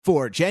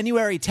For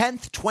January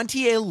 10th,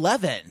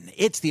 2011,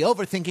 it's the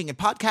Overthinking It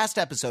Podcast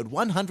episode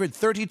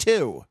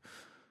 132,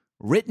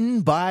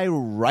 written by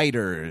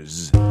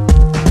writers. Welcome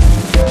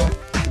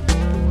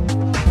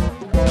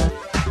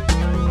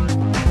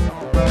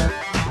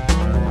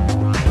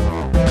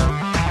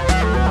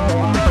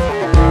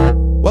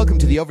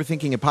to the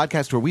Overthinking It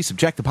Podcast, where we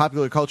subject the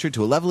popular culture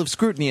to a level of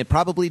scrutiny it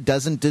probably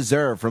doesn't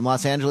deserve. From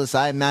Los Angeles,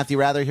 I am Matthew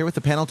Rather, here with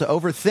the panel to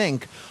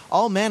overthink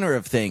all manner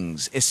of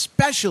things,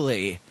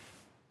 especially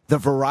the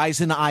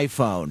Verizon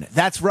iPhone.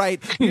 That's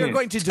right. We are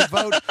going to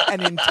devote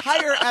an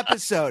entire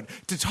episode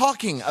to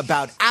talking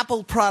about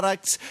Apple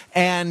products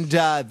and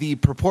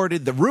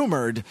the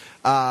rumored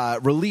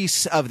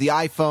release of the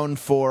iPhone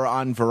 4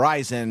 on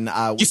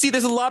Verizon. You see,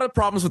 there's a lot of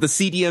problems with the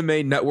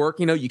CDMA network.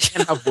 You know, you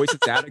can't have voice and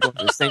data going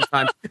at the same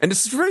time. And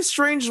it's a very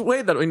strange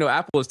way that,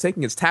 Apple is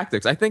taking its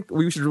tactics. I think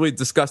we should really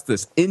discuss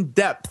this in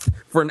depth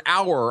for an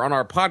hour on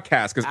our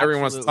podcast because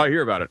everyone wants to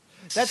hear about it.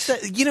 That's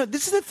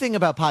this is the thing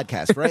about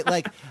podcasts, right?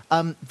 Like,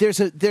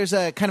 there's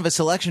a kind of a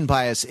selection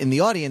bias in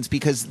the audience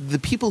because the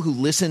people who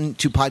listen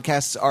to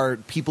podcasts are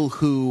people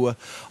who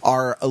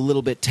are a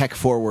little bit tech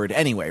forward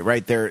anyway,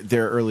 right? They're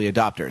early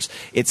adopters.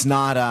 It's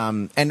not,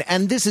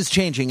 and this is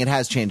changing. It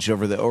has changed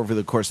over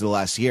the course of the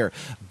last year,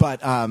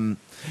 but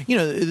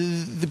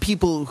the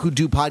people who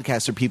do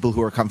podcasts are people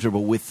who are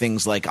comfortable with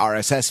things like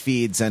RSS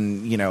feeds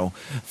and,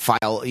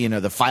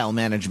 the file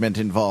management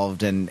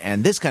involved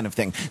and this kind of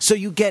thing. So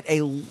you get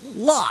a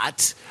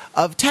lot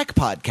of tech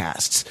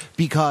podcasts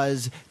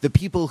because the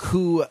people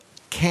who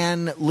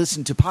can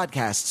listen to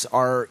podcasts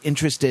are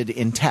interested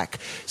in tech.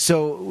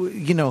 So,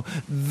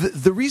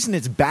 the reason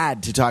it's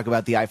bad to talk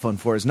about the iPhone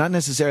 4 is not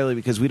necessarily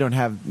because we don't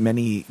have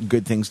many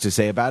good things to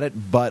say about it,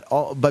 but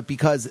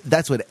because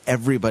that's what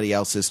everybody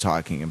else is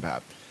talking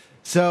about.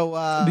 So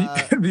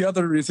the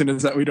other reason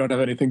is that we don't have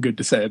anything good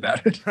to say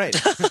about it. Right.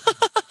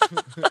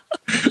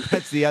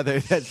 That's the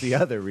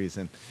other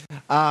reason.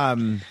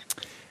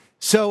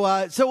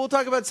 So we'll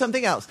talk about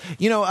something else.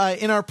 In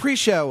our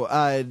pre-show,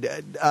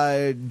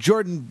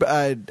 Jordan,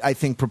 I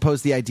think,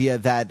 proposed the idea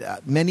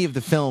that many of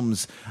the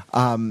films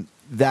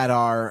that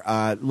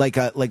are like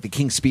the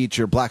King's Speech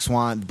or Black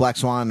Swan,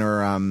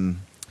 or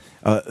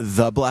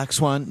The Black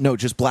Swan. No,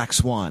 just Black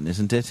Swan,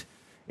 isn't it?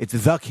 It's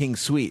The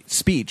King's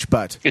Speech,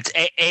 but it's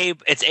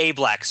a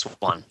Black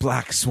Swan.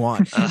 Black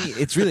Swan.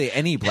 It's really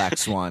any Black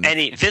Swan.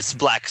 This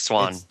Black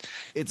Swan.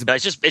 It's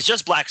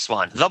just Black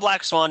Swan. The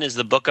Black Swan is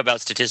the book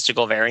about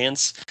statistical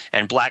variance,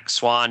 and Black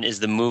Swan is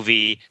the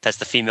movie that's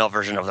the female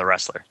version of The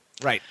Wrestler.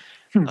 Right.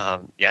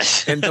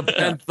 Yes. And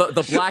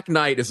the Black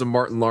Knight is a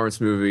Martin Lawrence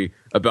movie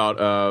about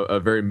a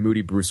very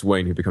moody Bruce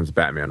Wayne who becomes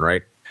Batman,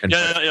 right?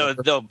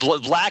 No.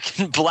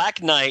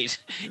 Black Knight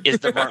is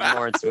the Martin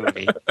Lawrence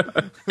movie.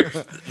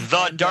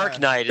 The Dark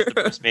Knight is the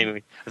Bruce Wayne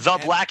movie. The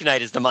Black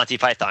Knight is the Monty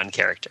Python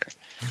character.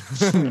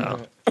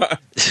 So.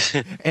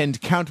 And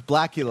Count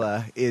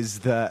Blackula is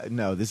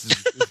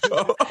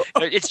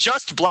It's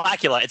just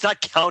Blackula. It's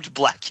not Count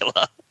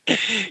Blackula.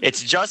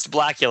 It's just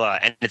Blackula,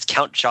 and it's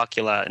Count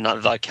Chocula,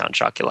 not the Count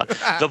Chocula.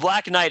 The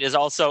Black Knight is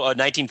also a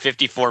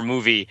 1954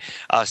 movie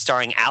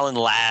starring Alan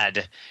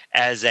Ladd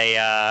as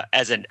a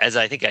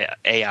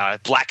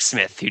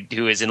blacksmith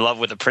who is in love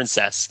with a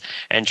princess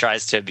and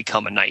tries to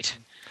become a knight.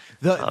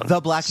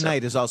 The Black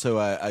Knight is also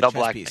a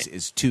chess piece.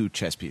 Is two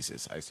chess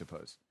pieces, I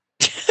suppose.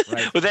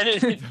 Right. Well, then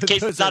in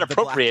case it's not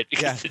appropriate,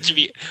 because it should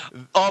be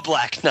a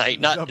Black Knight,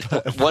 not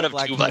one of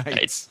two Black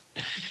Knights.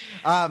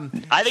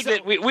 I think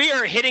that we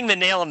are hitting the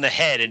nail on the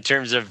head in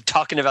terms of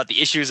talking about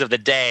the issues of the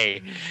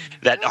day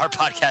that our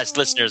podcast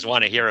listeners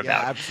want to hear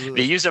about.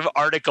 Absolutely. The use of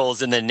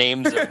articles in the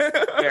names of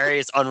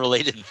various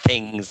unrelated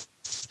things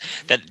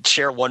that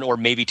share one or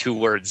maybe two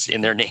words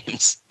in their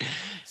names.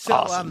 So,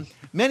 awesome.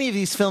 Many of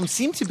these films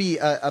seem to be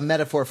a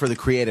metaphor for the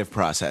creative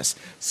process.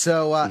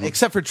 So,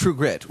 except for True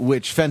Grit,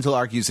 which Fenzel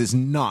argues is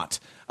not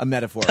a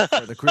metaphor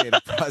for the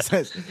creative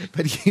process,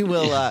 but he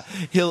will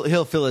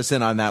he'll fill us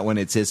in on that when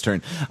it's his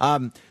turn.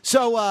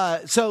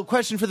 So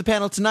question for the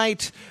panel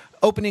tonight.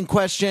 Opening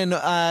question: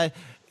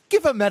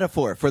 give a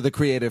metaphor for the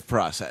creative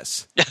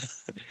process.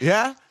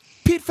 Yeah,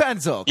 Pete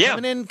Fenzel,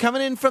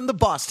 coming in from the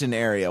Boston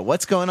area.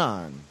 What's going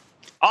on?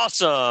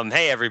 Awesome.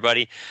 Hey,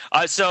 everybody.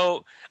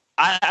 So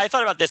I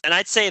thought about this, and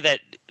I'd say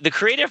that the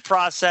creative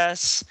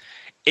process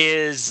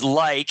is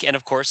like, and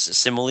of course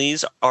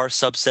similes are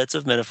subsets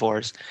of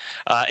metaphors,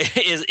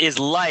 is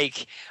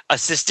like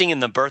assisting in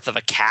the birth of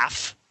a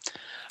calf,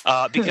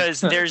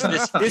 because there's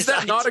this. Is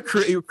that not a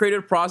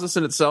creative process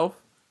in itself?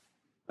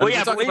 Well,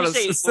 yeah, but when we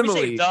say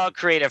the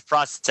creative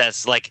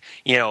process, like,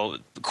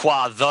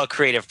 qua the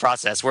creative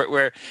process,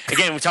 we're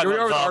again, we talk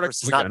about the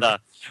versus not the.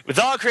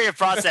 The creative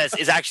process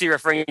is actually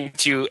referring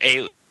to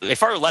a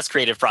far less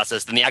creative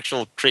process than the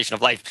actual creation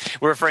of life.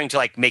 We're referring to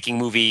like making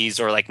movies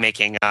or like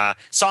making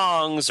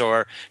songs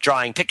or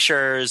drawing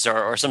pictures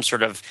or some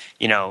sort of,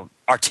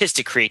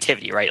 artistic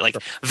creativity, right? Like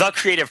the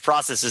creative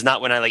process is not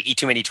when I like eat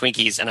too many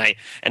Twinkies and I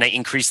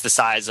increase the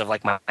size of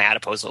like my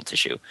adipose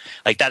tissue.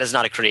 Like that is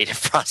not a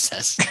creative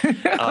process.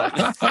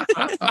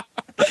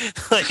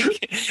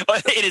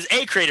 It is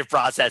a creative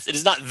process. It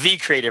is not the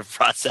creative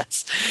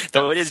process,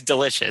 though it is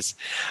delicious.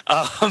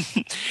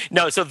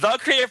 No, so the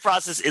creative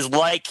process is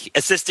like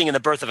assisting in the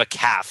birth of a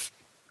calf,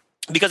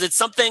 because it's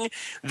something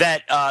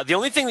that the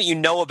only thing that you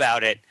know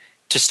about it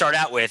to start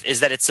out with is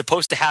that it's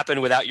supposed to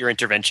happen without your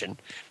intervention.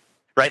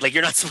 Right? Like,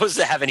 you're not supposed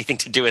to have anything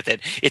to do with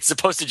it. It's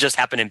supposed to just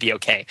happen and be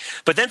okay.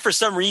 But then for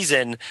some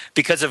reason,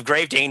 because of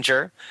grave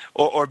danger,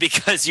 or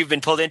because you've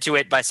been pulled into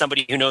it by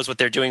somebody who knows what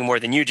they're doing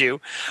more than you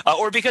do,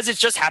 or because it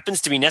just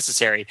happens to be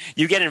necessary,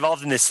 you get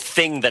involved in this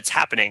thing that's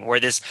happening, where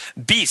this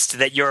beast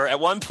that you're at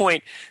one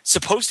point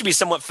supposed to be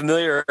somewhat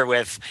familiar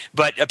with,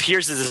 but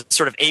appears as a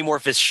sort of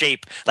amorphous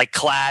shape, like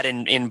clad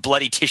in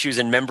bloody tissues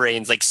and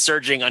membranes, like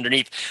surging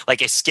underneath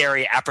like a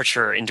scary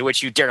aperture into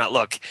which you dare not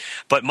look,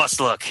 but must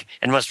look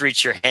and must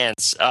reach your hands.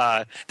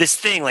 This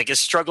thing like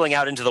is struggling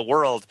out into the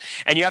world,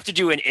 and you have to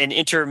do an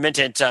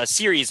intermittent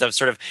series of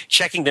sort of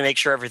checking to make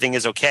sure everything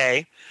is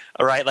okay,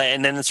 all right,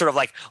 and then sort of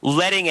like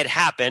letting it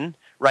happen,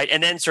 right,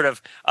 and then sort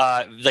of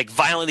like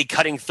violently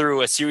cutting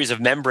through a series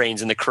of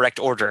membranes in the correct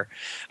order,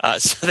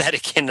 so that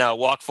it can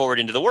walk forward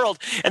into the world.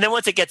 And then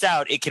once it gets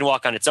out, it can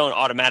walk on its own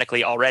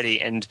automatically already,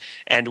 and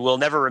will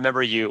never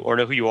remember you or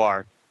know who you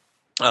are.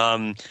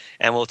 And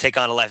will take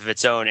on a life of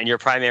its own, and your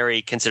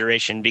primary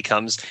consideration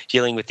becomes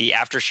dealing with the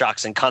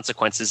aftershocks and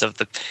consequences of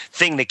the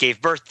thing that gave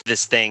birth to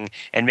this thing,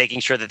 and making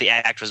sure that the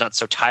act was not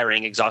so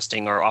tiring,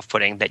 exhausting, or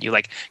off-putting that you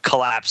like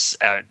collapse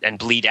and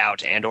bleed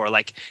out, and or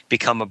like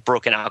become a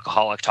broken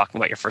alcoholic talking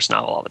about your first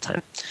novel all the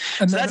time.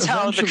 And so that's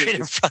how the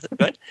creative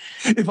process.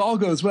 If all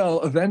goes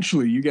well,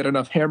 eventually you get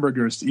enough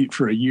hamburgers to eat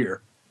for a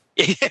year.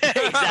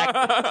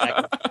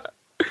 Exactly.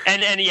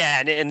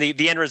 And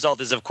the end result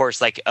is, of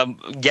course, like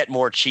get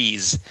more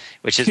cheese,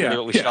 which is really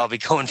what we should all be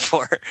going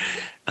for.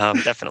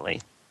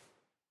 Definitely.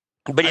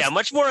 But yeah,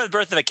 much more the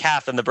birth of a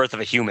calf than the birth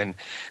of a human.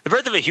 The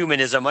birth of a human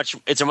is a much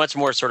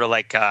more sort of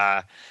like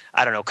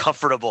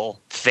comfortable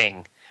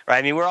thing. Right?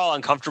 I mean, we're all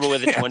uncomfortable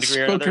with it to one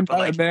degree or another. But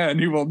like, a man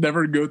who will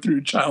never go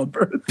through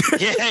childbirth.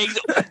 Yeah,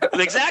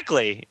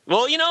 exactly.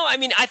 Well, I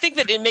mean, I think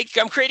that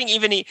I'm creating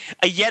even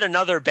a yet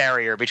another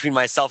barrier between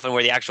myself and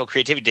where the actual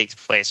creativity takes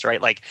place,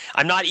 right? Like,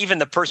 I'm not even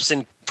the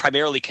person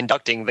primarily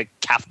conducting the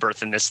calf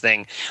birth in this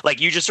thing.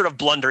 Like, you just sort of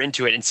blunder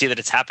into it and see that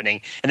it's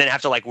happening, and then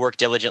have to like work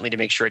diligently to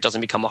make sure it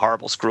doesn't become a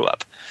horrible screw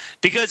up.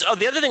 Because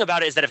the other thing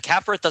about it is that if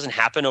calf birth doesn't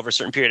happen over a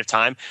certain period of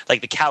time, like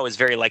the cow is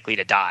very likely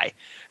to die,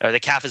 or the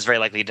calf is very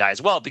likely to die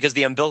as well, because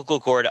the umbilical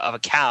cord of a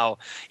cow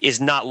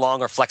is not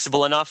long or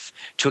flexible enough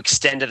to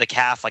extend to the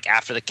calf, like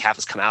after the calf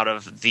has come out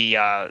of the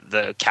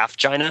calf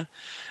vagina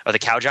or the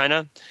cow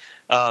vagina.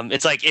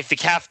 It's like if the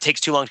calf takes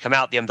too long to come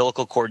out, the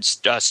umbilical cord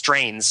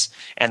strains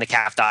and the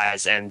calf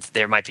dies, and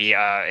there might be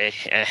a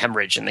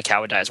hemorrhage and the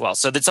cow would die as well.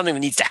 So that's something that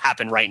needs to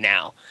happen right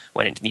now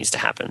when it needs to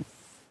happen.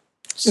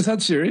 Is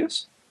that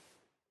serious?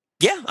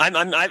 Yeah,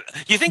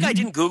 you think I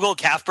didn't Google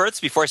calf births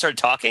before I started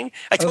talking?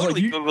 I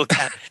totally Googled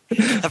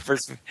calf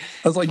births.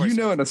 I was like, you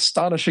know an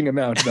astonishing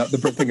amount about the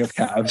birthing of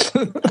calves.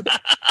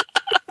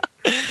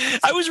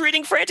 I was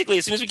reading frantically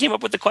as soon as we came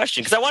up with the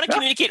question, because I want to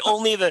communicate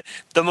only the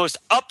most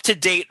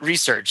up-to-date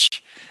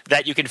research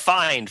that you can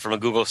find from a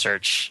Google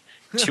search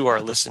to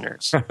our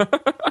listeners.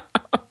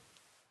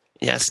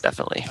 Yes,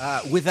 definitely.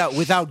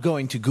 Without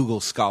going to Google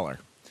Scholar,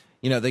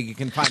 that you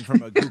can find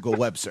from a Google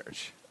web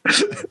search.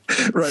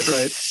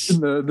 Right. In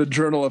the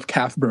Journal of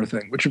Calf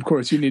Birthing, which of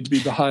course you need to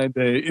be behind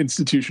a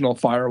institutional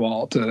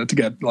firewall to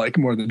get like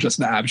more than just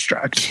an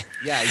abstract.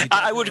 Yeah,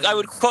 I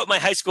would quote my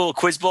high school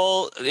quiz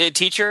bowl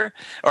teacher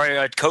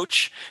or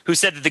coach who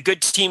said that the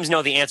good teams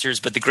know the answers,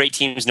 but the great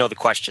teams know the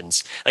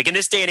questions. Like in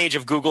this day and age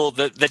of Google,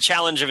 the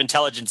challenge of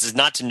intelligence is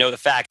not to know the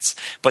facts,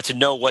 but to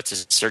know what to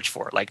search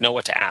for, like know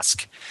what to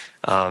ask.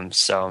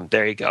 So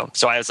there you go.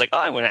 So I was like,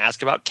 I'm going to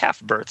ask about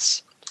calf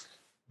births.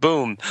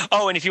 Boom.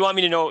 Oh, and if you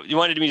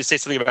wanted me to say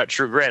something about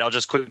True Grit, I'll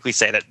just quickly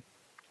say that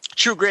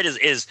True Grit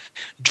is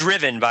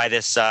driven by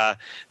this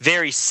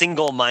very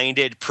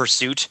single-minded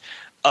pursuit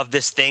of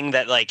this thing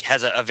that like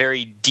has a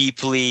very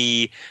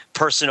deeply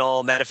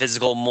personal,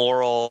 metaphysical,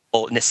 moral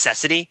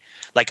necessity.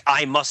 Like,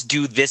 I must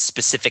do this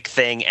specific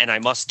thing, and I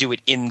must do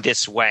it in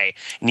this way.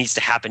 It needs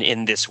to happen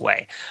in this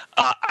way.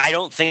 I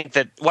don't think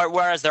that,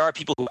 whereas there are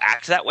people who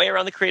act that way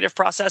around the creative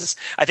process,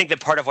 I think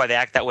that part of why they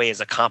act that way is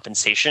a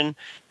compensation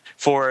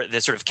for the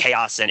sort of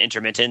chaos and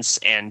intermittence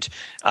and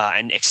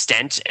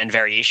extent and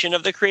variation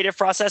of the creative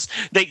process.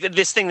 The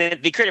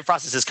creative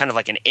process is kind of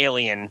like an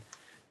alien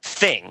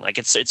thing. Like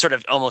it's sort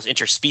of almost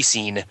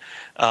interspecies,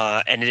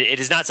 and it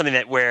is not something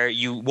that where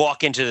you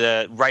walk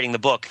into writing the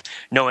book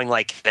knowing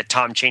like that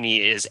Tom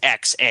Chaney is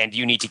X and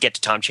you need to get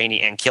to Tom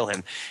Chaney and kill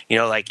him.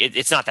 Like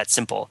it's not that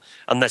simple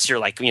unless you're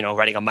like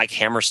writing a Mike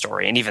Hammer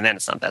story, and even then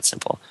it's not that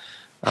simple.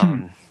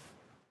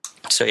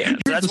 So yeah,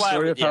 that's why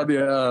story of how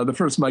the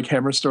first Mike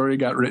Hammer story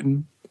got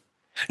written.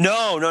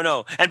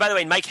 No. And by the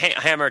way, Mike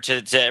Hammer,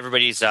 to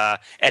everybody's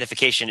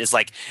edification, is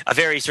like a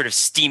very sort of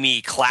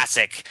steamy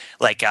classic,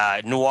 like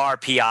noir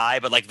PI,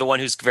 but like the one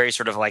who's very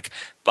sort of like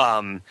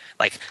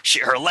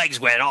her legs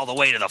went all the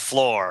way to the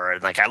floor,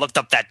 and like I looked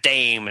up that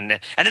dame, and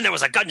then there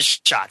was a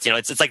gunshot. You know,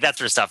 it's like that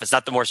sort of stuff. It's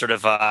not the more sort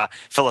of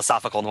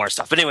philosophical noir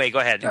stuff. But anyway, go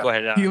ahead. Go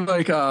ahead. He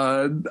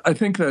I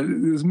think that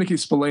it was Mickey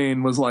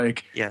Spillane was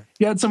like,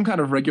 he had some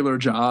kind of regular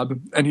job,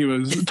 and he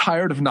was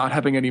tired of not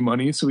having any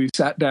money, so he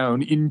sat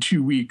down in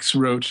 2 weeks,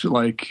 wrote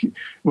like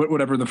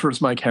whatever the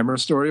first Mike Hammer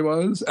story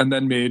was, and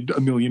then made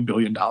 $1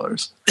 billion.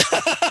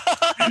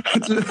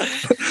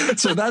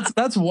 So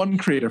that's one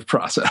creative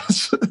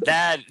process.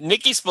 That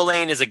Mickey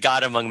Spillane is a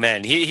god among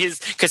men.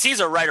 He's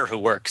a writer who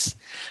works.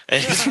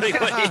 It's really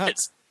what he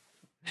is.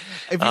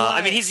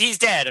 I mean, he's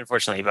dead,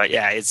 unfortunately, but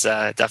yeah, it's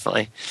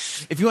definitely.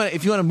 If you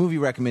want a movie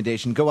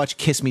recommendation, go watch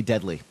Kiss Me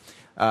Deadly.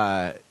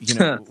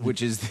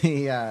 Which is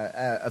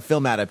a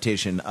film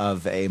adaptation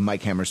of a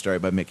Mike Hammer story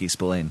by Mickey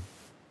Spillane.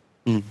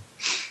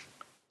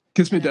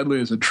 Kiss Me Deadly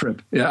is a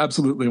trip. Yeah,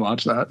 absolutely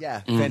watch that.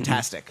 Yeah,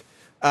 fantastic.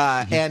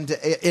 And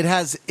it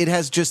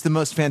has just the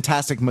most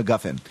fantastic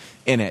MacGuffin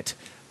in it.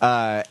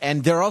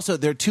 And there are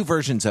two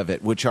versions of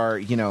it, which are,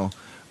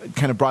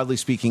 kind of broadly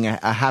speaking,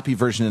 a happy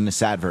version and a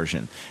sad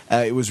version.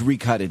 It was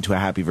recut into a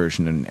happy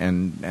version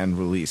and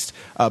released.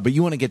 But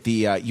you want to get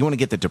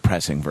the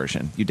depressing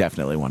version. You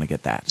definitely want to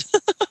get that.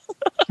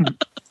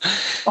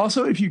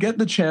 Also, if you get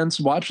the chance,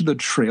 watch the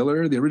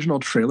trailer. The original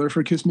trailer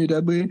for Kiss Me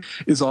Deadly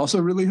is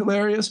also really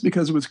hilarious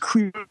because it was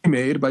clearly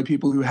made by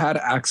people who had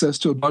access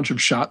to a bunch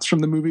of shots from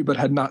the movie but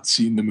had not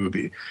seen the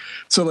movie.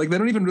 So, like, they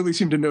don't even really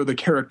seem to know the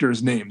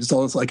characters' names. It's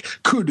always like,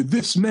 could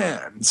this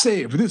man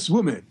save this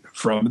woman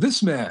from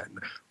this man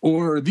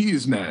or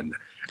these men?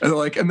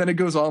 And then it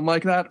goes on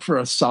like that for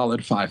a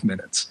solid 5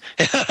 minutes.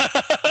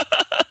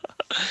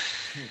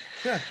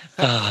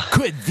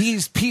 Could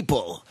these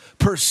people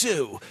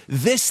pursue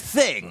this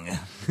thing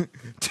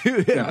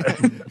to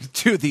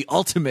the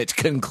ultimate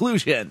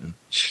conclusion?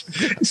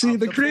 See,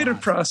 the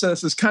creative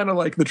process is kind of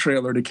like the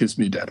trailer to Kiss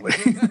Me Deadly.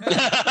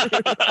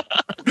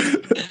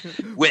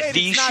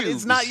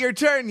 It's not your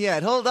turn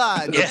yet. Hold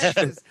on.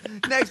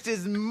 Next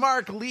is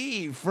Mark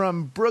Lee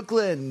from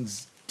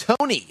Brooklyn's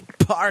Tony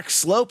Park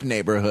Slope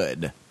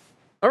neighborhood.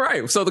 All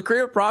right, so the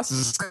creative process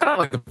is kind of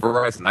like the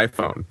Verizon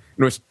iPhone,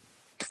 in which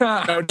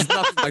no, it's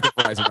nothing like the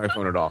Verizon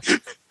iPhone at all.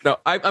 No,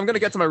 I'm going to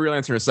get to my real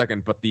answer in a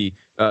second, but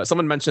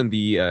someone mentioned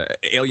the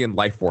alien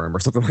life form or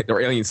something like, or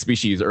alien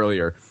species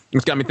earlier.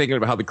 It's got me thinking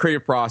about how the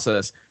creative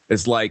process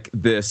is like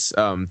this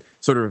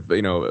sort of,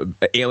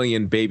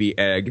 alien baby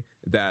egg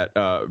that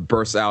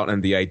bursts out,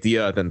 and the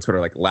idea then sort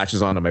of like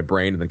latches onto my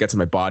brain and then gets in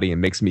my body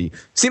and makes me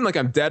seem like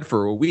I'm dead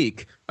for a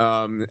week.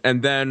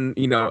 And then,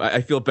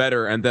 I feel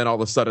better, and then all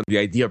of a sudden the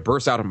idea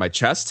bursts out of my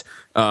chest,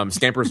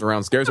 scampers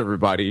around, scares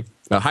everybody,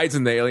 hides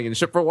in the alien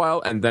ship for a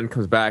while, and then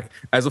comes back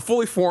as a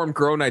fully formed,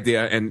 grown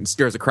idea and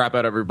scares the crap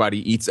out of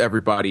everybody, eats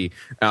everybody,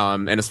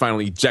 and is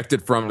finally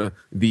ejected from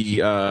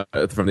the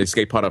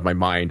escape pod of my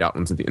mind out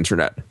into the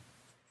internet.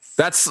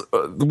 That's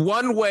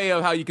one way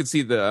of how you can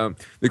see the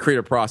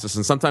creative process.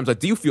 And sometimes I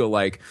do feel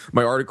like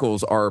my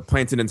articles are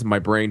planted into my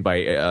brain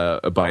by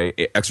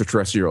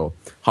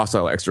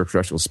hostile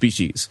extraterrestrial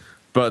species.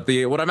 But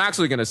what I'm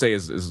actually going to say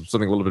is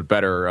something a little bit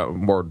better,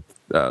 more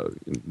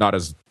not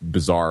as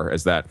bizarre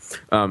as that.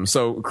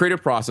 So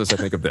creative process, I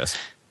think of this.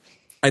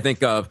 I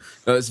think of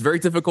it's very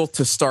difficult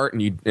to start,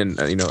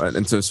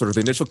 and so sort of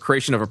the initial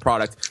creation of a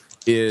product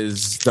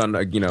is done,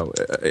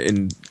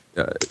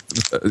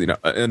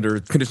 under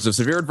conditions of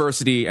severe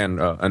adversity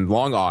and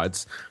long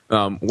odds.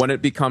 When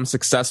it becomes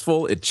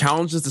successful, it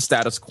challenges the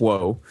status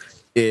quo,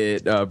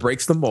 it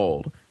breaks the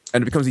mold,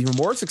 and it becomes even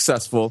more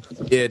successful.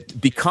 It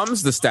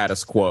becomes the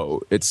status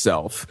quo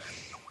itself.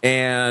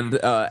 And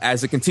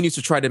as it continues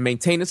to try to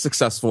maintain its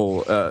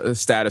successful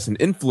status and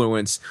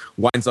influence,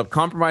 winds up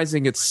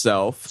compromising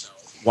itself,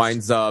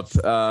 winds up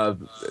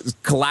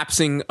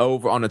collapsing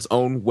over on its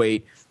own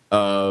weight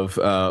of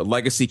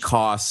legacy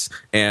costs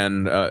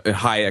and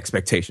high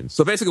expectations.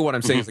 So basically what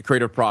I'm saying is the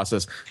creative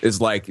process is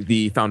like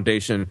the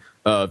foundation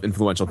of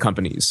influential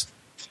companies.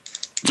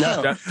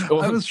 No,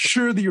 I was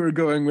sure that you were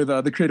going with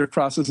the creative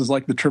process is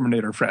like the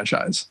Terminator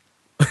franchise.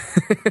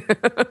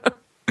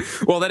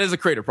 Well, that is a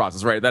creative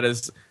process, right? That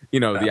is,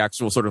 the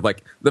actual sort of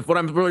like what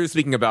I'm really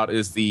speaking about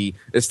is the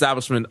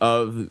establishment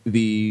of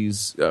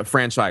these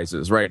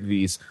franchises, right?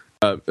 These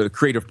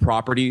creative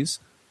properties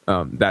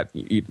that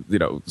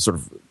sort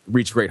of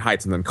reach great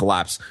heights and then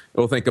collapse.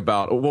 We'll think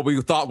about what we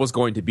thought was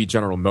going to be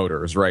General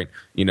Motors, right?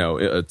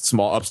 A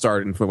small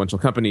upstart influential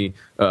company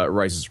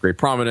rises to great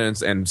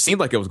prominence and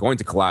seemed like it was going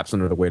to collapse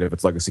under the weight of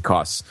its legacy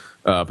costs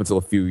up until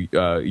a few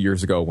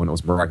years ago when it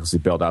was miraculously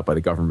bailed out by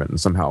the government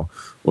and somehow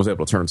was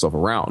able to turn itself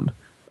around.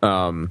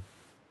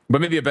 But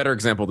maybe a better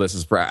example of this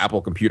is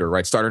Apple Computer,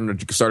 right? Started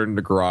in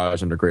the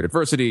garage under great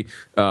adversity,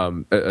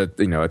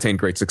 attained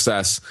great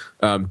success,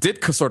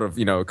 did sort of,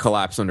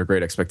 collapse under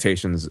great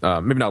expectations,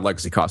 maybe not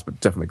legacy costs, but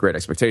definitely great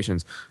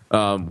expectations,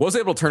 was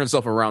able to turn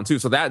itself around too.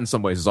 So that in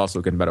some ways is also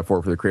a good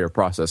metaphor for the creative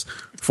process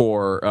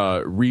for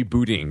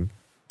rebooting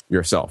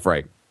yourself,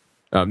 right?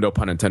 No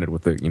pun intended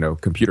with the,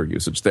 computer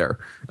usage there.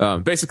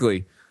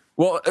 Basically,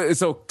 well,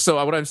 so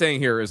what I'm saying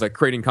here is like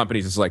creating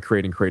companies is like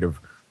creating creative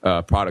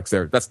products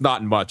there. That's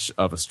not much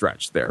of a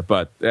stretch there,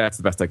 but that's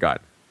the best I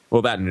got.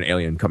 Well, that and an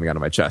alien coming out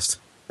of my chest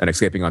and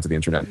escaping onto the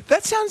internet.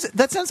 That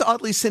sounds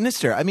oddly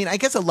sinister. I mean, I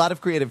guess a lot of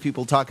creative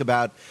people talk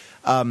about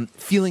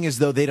feeling as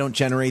though they don't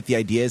generate the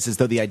ideas, as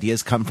though the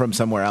ideas come from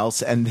somewhere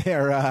else, and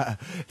they're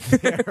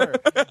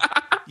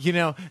you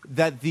know,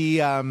 that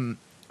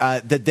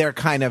that they're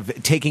kind of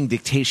taking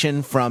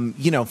dictation from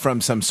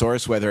some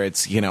source, whether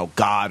it's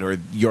God or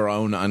your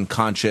own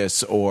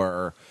unconscious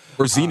or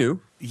Xenu.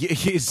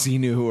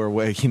 Xenu or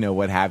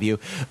what have you.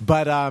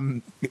 But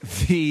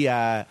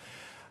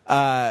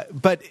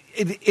but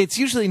it's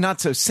usually not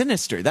so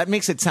sinister. That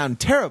makes it sound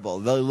terrible.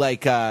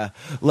 Like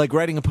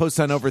writing a post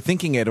on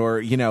overthinking it,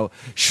 or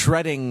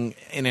shredding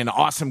in an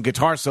awesome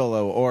guitar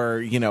solo,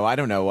 or I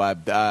don't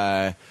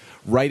know,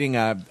 writing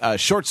a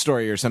short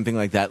story or something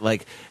like that.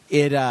 Like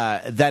it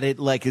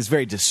is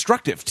very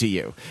destructive to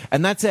you,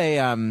 and that's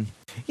a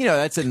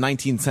that's a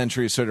 19th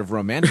century sort of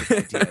romantic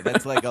idea.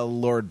 That's like a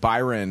Lord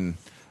Byron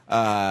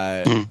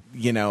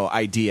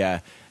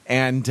idea,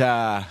 and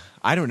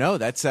I don't know.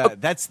 That's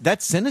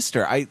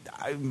sinister.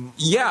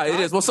 Yeah,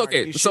 it is. Well, so,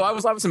 okay. So I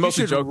was obviously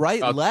mostly joking. You should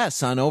write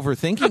less on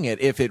overthinking it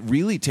if it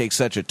really takes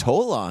such a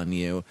toll on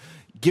you.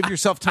 Give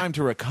yourself time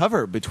to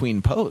recover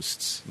between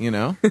posts.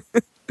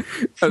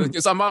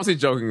 So I'm obviously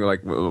joking,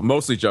 like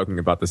mostly joking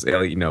about this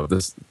alien,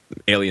 this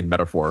alien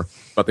metaphor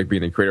about there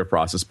being a creative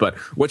process. But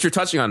what you're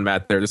touching on,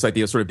 Matt, there, this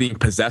idea of sort of being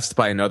possessed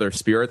by another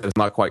spirit that's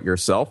not quite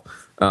yourself.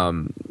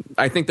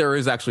 I think there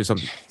is actually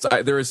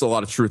there is a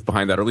lot of truth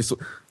behind that, or at least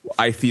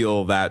I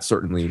feel that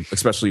certainly,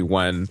 especially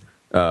when,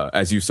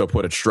 as you so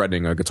put it,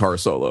 shredding a guitar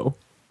solo.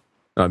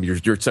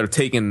 You're sort of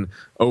taken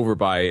over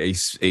by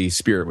a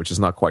spirit which is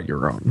not quite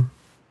your own.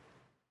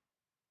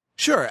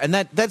 Sure, and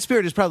that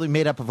spirit is probably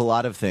made up of a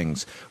lot of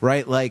things,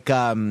 right? Like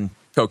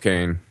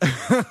cocaine,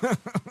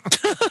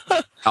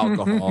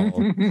 alcohol,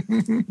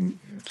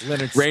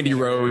 Randy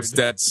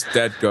Rhoads,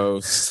 dead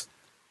ghost.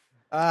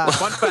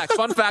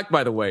 Fun fact,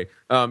 by the way,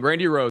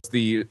 Randy Rhoads,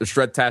 the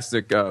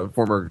Shredtastic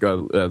former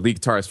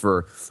lead guitarist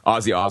for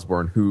Ozzy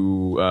Osbourne,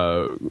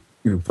 who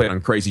played on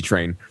Crazy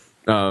Train,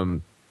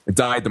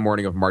 died the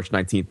morning of March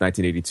 19th,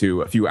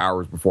 1982, a few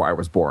hours before I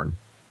was born.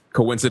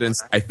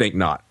 Coincidence? I think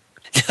not.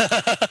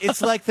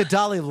 It's like the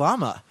Dalai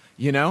Lama,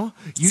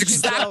 It's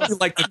exactly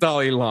like the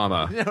Dalai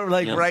Lama.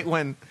 Right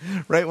when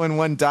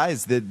one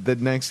dies, the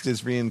next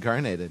is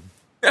reincarnated.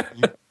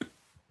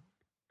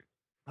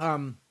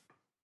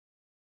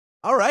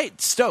 All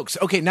right, Stokes.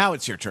 Okay, now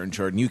it's your turn,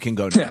 Jordan. You can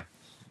go now. Yeah.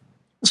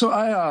 So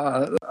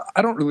I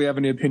don't really have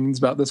any opinions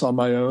about this on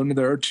my own.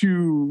 There are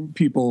two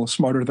people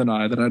smarter than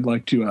I that I'd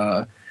like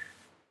to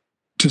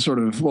sort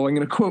of, well, I'm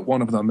going to quote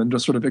one of them and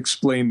just sort of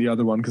explain the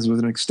other one because it was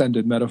an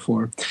extended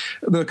metaphor.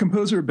 The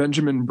composer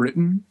Benjamin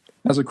Britten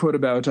has a quote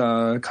about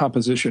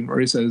composition where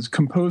he says,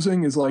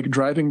 "Composing is like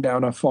driving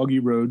down a foggy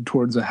road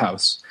towards a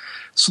house.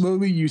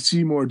 Slowly you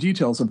see more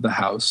details of the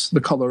house, the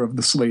color of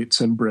the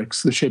slates and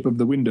bricks, the shape of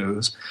the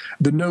windows.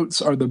 The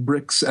notes are the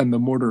bricks and the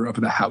mortar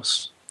of the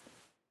house."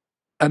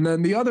 And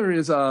then the other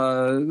is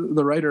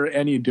the writer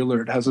Annie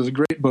Dillard has a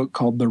great book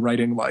called The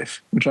Writing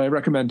Life, which I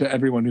recommend to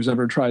everyone who's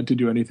ever tried to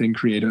do anything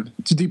creative.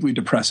 It's deeply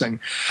depressing,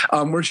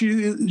 where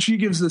she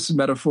gives this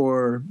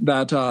metaphor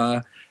that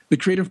the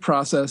creative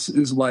process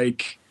is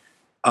like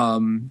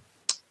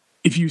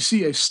if you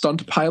see a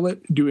stunt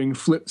pilot doing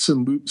flips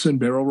and loops and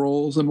barrel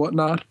rolls and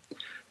whatnot,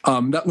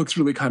 that looks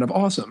really kind of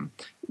awesome.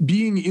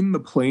 Being in the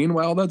plane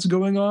while that's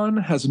going on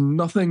has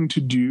nothing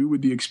to do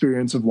with the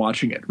experience of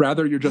watching it.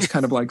 Rather, you're just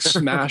kind of like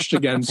smashed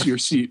against your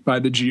seat by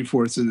the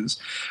G-forces.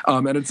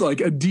 And it's like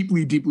a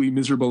deeply, deeply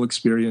miserable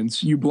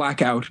experience. You black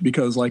out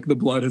because like the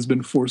blood has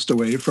been forced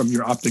away from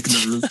your optic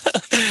nerve.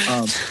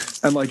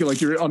 And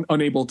like you're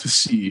unable to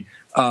see.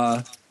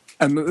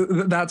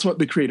 And that's what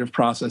the creative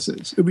process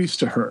is, at least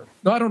to her.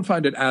 Now, I don't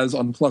find it as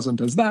unpleasant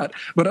as that,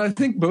 but I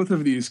think both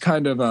of these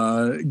kind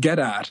of get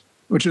at,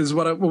 which is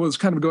what was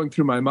kind of going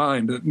through my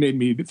mind that made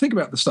me think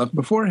about the stuff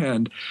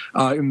beforehand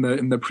in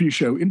the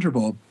pre-show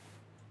interval,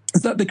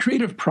 is that the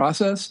creative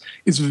process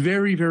is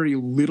very, very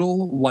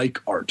little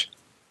like art.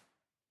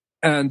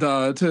 And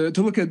to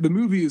look at the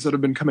movies that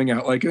have been coming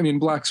out, like, I mean,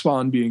 Black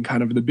Swan being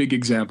kind of the big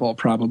example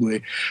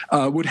probably,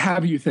 would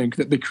have you think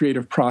that the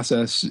creative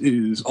process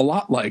is a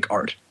lot like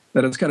art.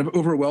 That it's kind of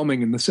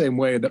overwhelming in the same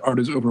way that art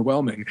is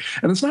overwhelming.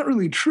 And it's not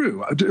really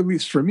true, at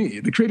least for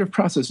me. The creative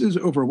process is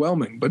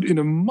overwhelming, but in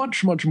a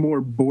much, much more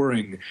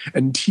boring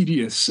and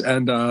tedious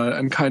and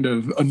kind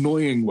of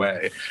annoying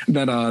way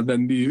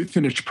than the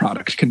finished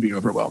product can be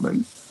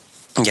overwhelming.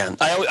 Yeah,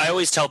 I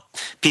always tell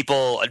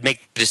people, make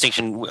the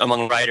distinction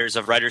among writers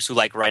who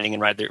like writing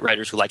and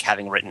writers who like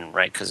having written,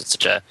 right? Because it's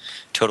such a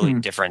totally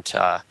different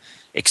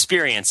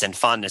experience and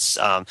fondness.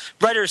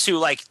 Writers who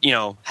like,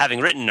 having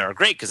written are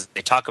great because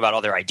they talk about all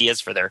their ideas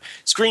for their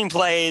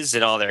screenplays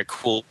and all their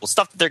cool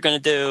stuff that they're going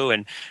to do.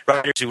 And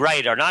writers who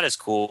write are not as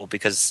cool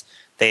because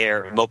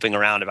they're moping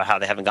around about how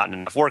they haven't gotten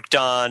enough work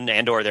done,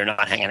 and or they're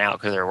not hanging out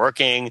because they're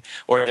working,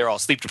 or they're all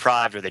sleep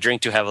deprived, or they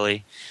drink too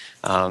heavily.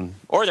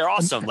 or they're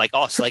awesome, like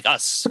us.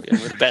 We're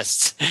the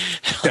best.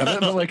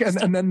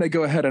 And then they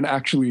go ahead and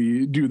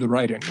actually do the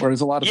writing.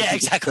 Whereas a lot of people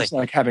just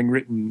like having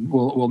written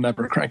will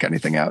never crank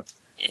anything out.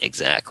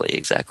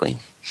 Exactly.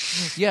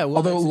 Yeah, well,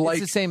 although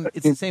it's the same.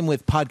 It's the same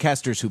with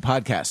podcasters who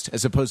podcast,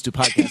 as opposed to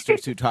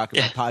podcasters who talk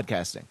about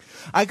podcasting.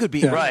 I could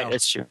be right.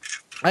 That's true.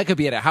 I could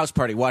be at a house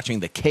party watching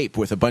The Cape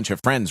with a bunch of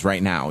friends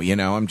right now.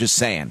 I'm just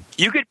saying.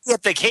 You could be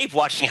at The Cape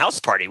watching House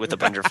Party with a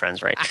bunch of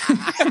friends right now.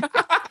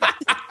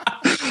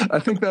 I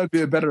think that would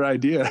be a better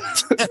idea.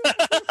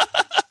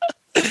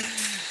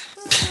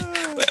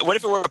 What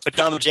if it were a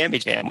pajama jammy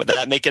jam? Would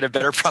that make it a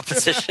better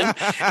proposition?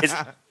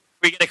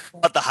 Are we going to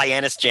call it the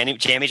Hyannis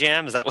Jammy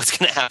Jam? Is that what's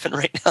going to happen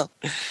right now?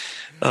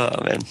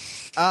 Oh, man.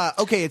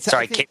 Okay.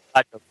 Sorry, Cape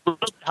Cod joke.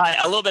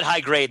 A little bit high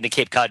grade in the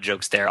Cape Cod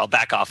jokes there. I'll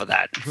back off of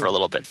that for a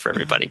little bit for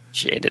everybody.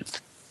 Appreciate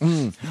it.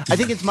 I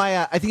think it's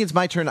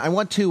my turn. I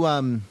want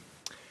to,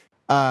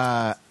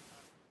 I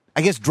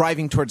guess,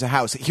 driving towards a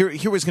house. Here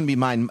was going to be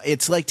mine.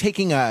 It's like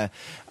taking the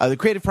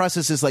creative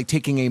process is like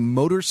taking a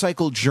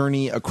motorcycle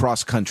journey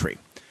across country.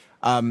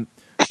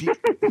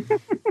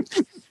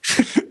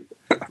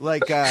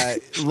 Like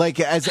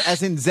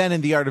as in Zen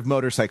and the Art of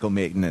Motorcycle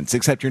Maintenance,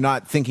 except you're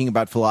not thinking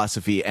about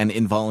philosophy and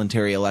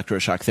involuntary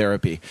electroshock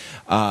therapy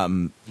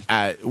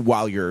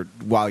while you're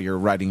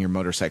riding your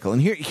motorcycle.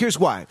 And here's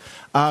why.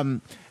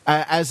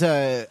 As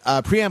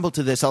a preamble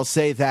to this, I'll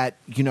say that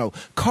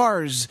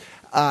cars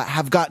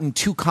have gotten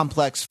too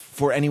complex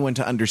for anyone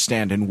to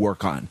understand and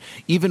work on.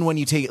 Even when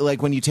you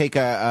take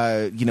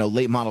a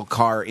late model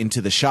car into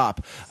the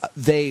shop,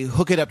 they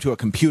hook it up to a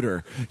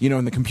computer,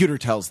 and the computer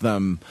tells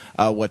them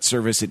what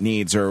service it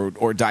needs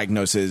or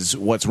diagnoses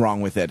what's wrong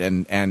with it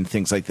and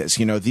things like this.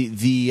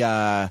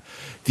 The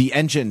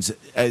engines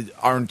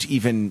aren't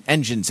even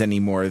engines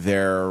anymore.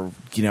 They're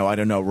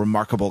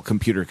remarkable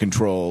computer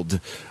controlled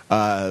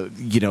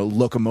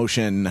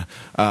locomotion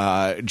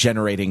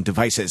generating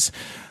devices.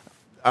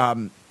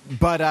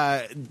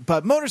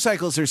 But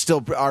motorcycles are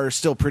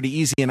still pretty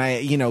easy,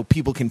 and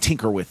people can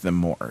tinker with them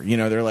more.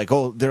 They're like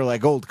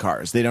old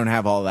cars. They don't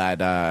have all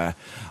that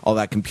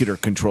computer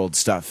controlled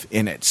stuff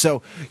in it.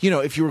 So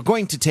if you were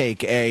going to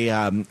take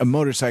a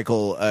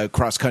motorcycle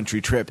cross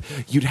country trip,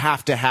 you'd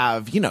have to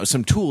have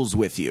some tools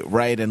with you,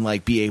 right? And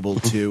like be able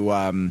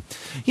to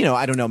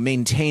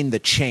maintain the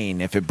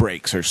chain if it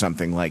breaks or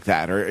something like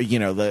that, or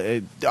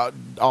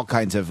all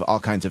kinds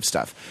of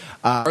stuff.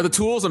 Are the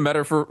tools a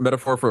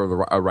metaphor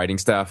for a writing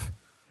staff?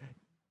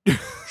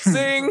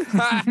 Sing.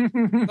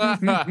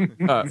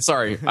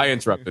 Sorry, I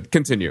interrupted.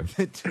 Continue.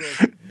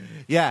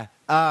 Yeah.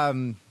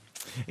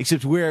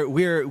 Except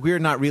we're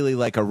not really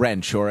like a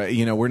wrench or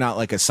we're not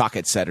like a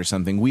socket set or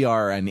something. We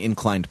are an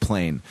inclined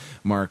plane,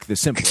 Mark, the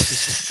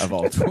simplest of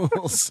all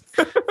tools.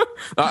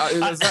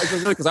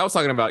 Because I was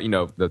talking about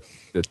the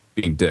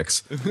being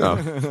dicks.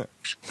 Oh.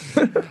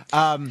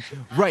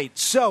 Right.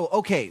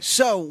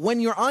 So when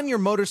you're on your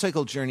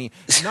motorcycle journey,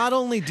 not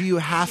only do you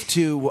have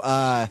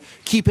to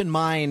keep in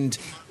mind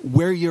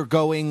where you're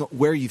going,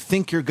 where you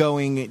think you're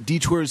going,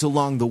 detours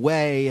along the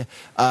way,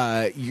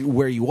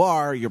 where you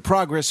are, your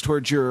progress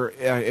towards your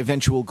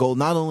eventual goal.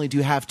 Not only do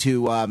you have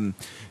to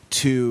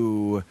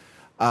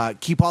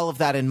keep all of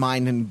that in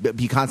mind and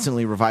be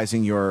constantly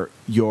revising your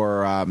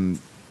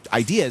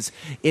ideas,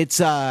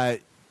 it's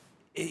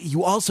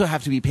you also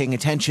have to be paying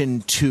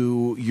attention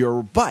to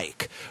your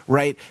bike,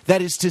 right?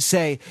 That is to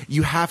say,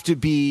 you have to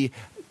be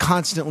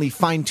constantly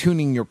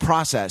fine-tuning your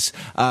process,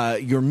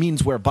 your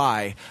means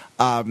whereby,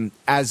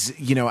 as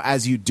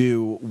you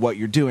do what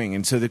you're doing.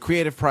 And so the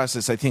creative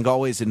process, I think,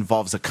 always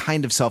involves a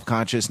kind of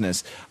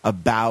self-consciousness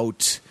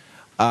about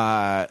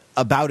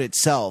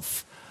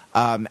itself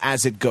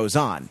as it goes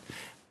on.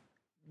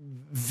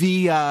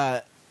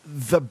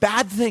 The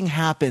bad thing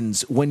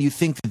happens when you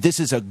think that this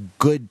is a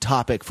good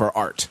topic for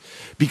art,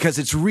 because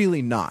it's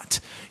really not.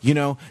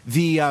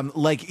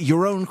 Like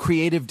your own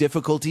creative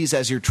difficulties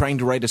as you're trying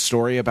to write a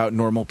story about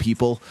normal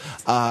people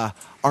are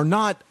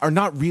not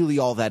really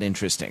all that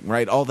interesting,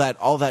 right? All that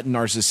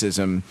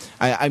narcissism.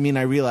 I mean,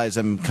 I realize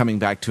I'm coming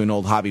back to an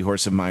old hobby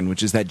horse of mine,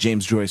 which is that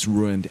James Joyce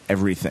ruined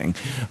everything.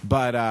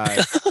 But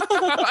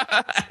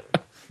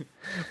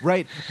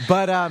right,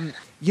 but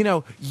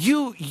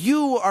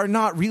you are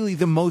not really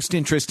the most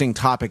interesting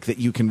topic that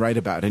you can write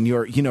about, and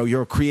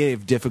your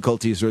creative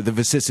difficulties or the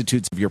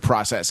vicissitudes of your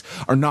process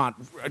are not,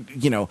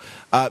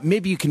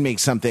 maybe you can make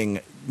something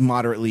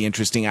moderately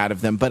interesting out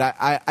of them, but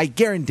I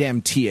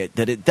guarantee it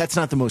that that's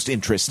not the most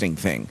interesting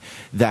thing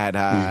that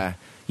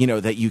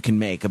that you can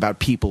make about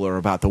people or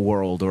about the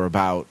world or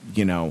about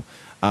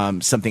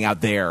something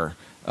out there.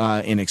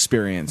 In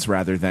experience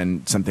rather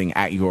than something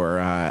at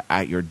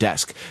your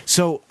desk.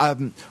 So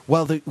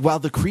while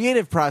the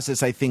creative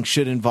process, I think,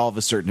 should involve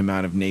a certain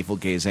amount of navel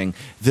gazing,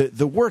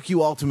 the work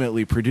you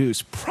ultimately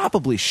produce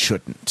probably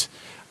shouldn't.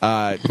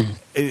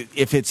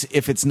 If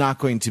it's not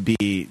going to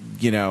be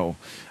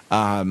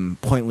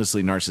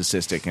pointlessly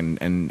narcissistic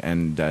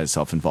and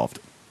self-involved.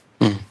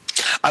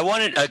 I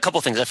wanted a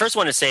couple things. I first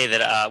want to say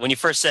that when you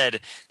first said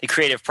the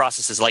creative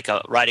process is like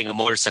riding a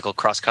motorcycle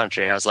cross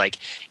country, I was like,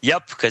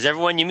 yep, because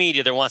everyone you meet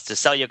either wants to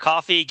sell you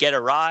coffee, get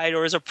a ride,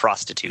 or is a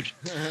prostitute.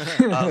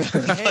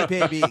 Hey,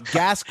 baby,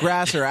 gas,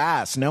 grass, or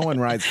ass. No one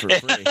rides for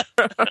free.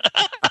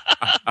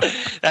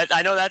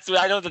 I know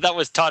that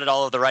was taught at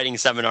all of the writing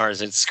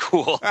seminars in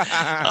school.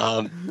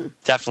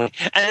 Definitely.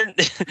 And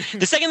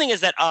the second thing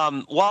is that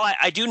while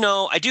I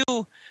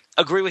do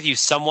agree with you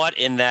somewhat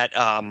in that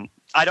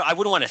I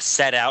wouldn't want to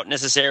set out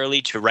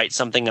necessarily to write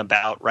something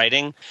about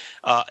writing.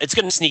 It's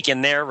going to sneak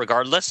in there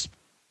regardless.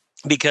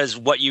 Because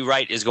what you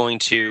write is going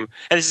to,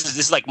 and this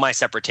is like my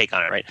separate take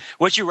on it, right?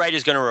 What you write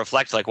is going to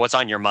reflect like what's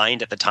on your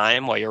mind at the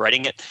time while you're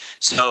writing it.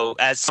 So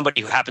as somebody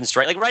who happens to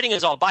write, like writing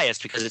is all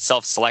biased because it's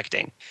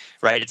self-selecting,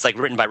 right? It's like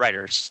written by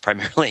writers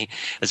primarily.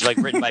 It's like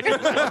written by people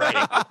who are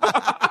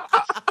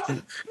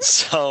writing.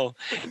 So,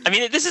 I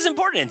mean, this is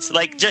important.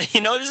 Like, this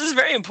is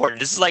very important.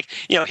 This is like,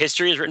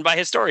 history is written by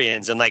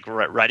historians and like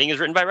writing is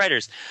written by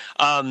writers.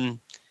 But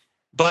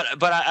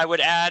I would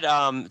add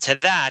to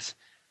that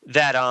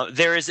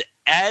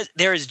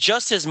there is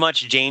just as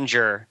much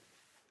danger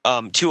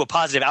to a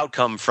positive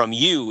outcome from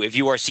you if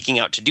you are seeking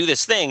out to do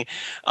this thing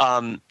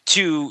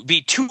to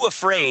be too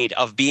afraid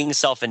of being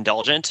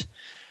self-indulgent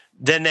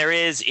than there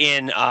is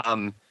in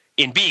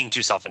being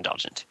too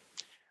self-indulgent.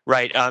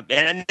 Right.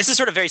 And this is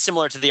sort of very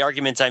similar to the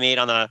arguments I made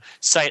on the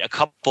site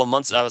about a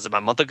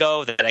month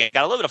ago that I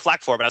got a little bit of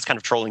flack for, but I was kind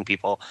of trolling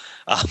people.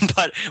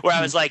 But where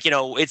I was like,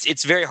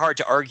 it's very hard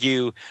to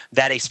argue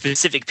that a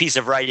specific piece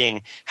of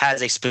writing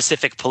has a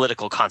specific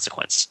political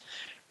consequence.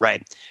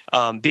 Right.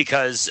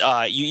 Because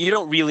you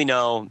don't really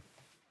know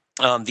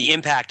the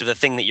impact of the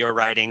thing that you're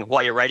writing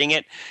while you're writing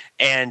it.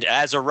 And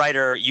as a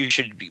writer, you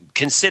should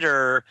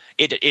consider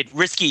it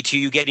risky to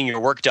you getting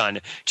your work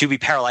done to be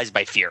paralyzed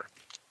by fear.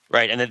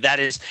 Right, and that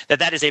is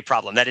a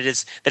problem. That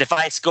if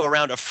I go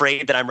around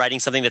afraid that I'm writing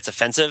something that's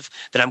offensive,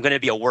 then I'm going to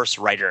be a worse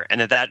writer, and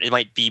that it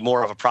might be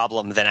more of a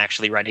problem than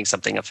actually writing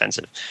something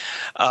offensive.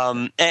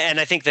 And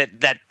I think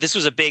that this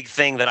was a big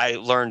thing that I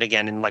learned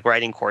again in like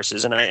writing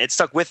courses, and it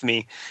stuck with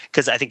me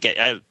because I think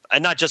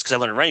not just because I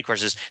learned in writing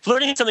courses.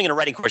 Learning something in a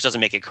writing course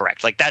doesn't make it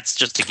correct. Like that's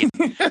just a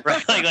given,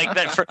 right? Like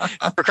that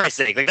for Christ's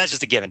sake, like that's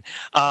just a given.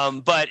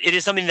 But it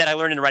is something that I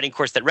learned in a writing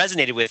course that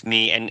resonated with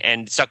me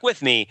and stuck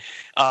with me.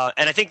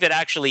 And I think that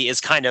actually is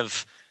kind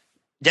of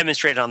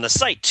demonstrated on the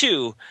site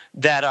too.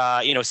 That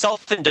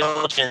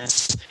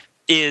self-indulgence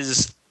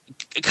is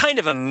kind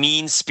of a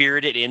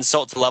mean-spirited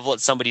insult to level at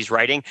somebody's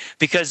writing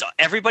because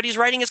everybody's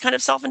writing is kind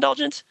of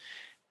self-indulgent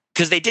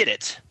because they did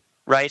it,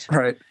 right?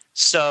 Right.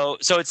 So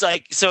it's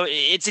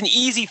an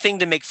easy thing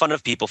to make fun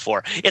of people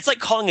for. It's like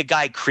calling a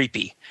guy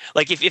creepy.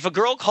 Like if a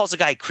girl calls a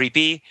guy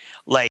creepy,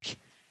 like,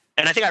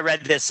 and I think I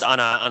read this on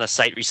a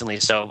site recently.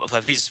 So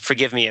please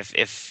forgive me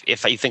if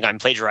you think I'm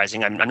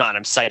plagiarizing. I'm not.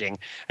 I'm citing.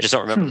 I just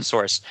don't remember the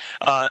source.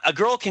 A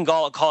girl can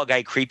call a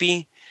guy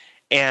creepy,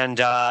 and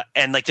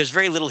like there's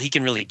very little he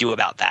can really do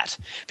about that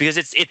because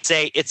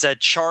it's a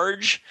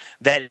charge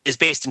that is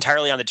based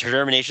entirely on the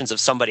determinations of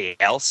somebody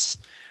else.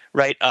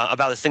 Right,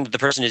 about the thing that the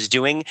person is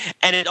doing.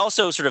 And it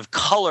also sort of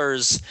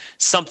colors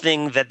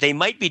something that they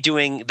might be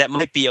doing that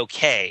might be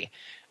okay,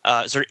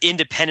 sort of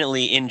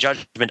independently in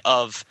judgment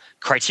of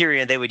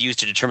criteria they would use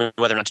to determine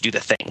whether or not to do the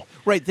thing.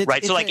 Right.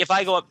 Right. So like if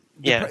I go up...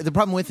 Yeah. The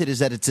problem with it is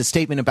that it's a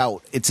statement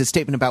about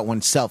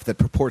oneself that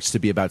purports to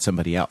be about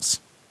somebody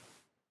else.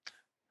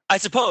 I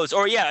suppose,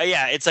 or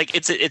yeah, it's like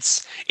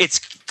it's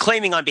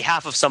claiming on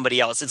behalf of somebody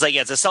else. It's like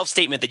it's a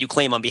self-statement that you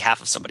claim on behalf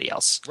of somebody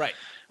else. Right.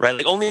 Right,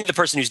 like only the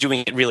person who's doing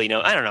it really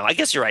knows. I don't know. I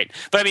guess you're right,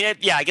 but I mean,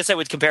 I guess I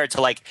would compare it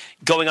to like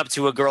going up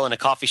to a girl in a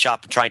coffee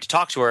shop and trying to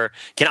talk to her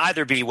can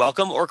either be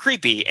welcome or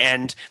creepy,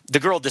 and the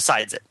girl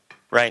decides it,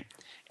 right?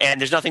 And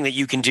there's nothing that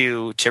you can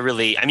do to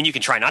really. I mean, you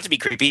can try not to be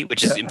creepy,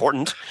 which is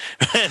important.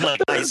 Like,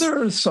 nice.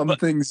 There are some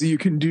things you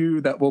can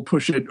do that will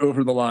push it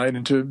over the line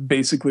into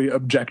basically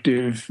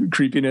objective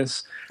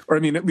creepiness, or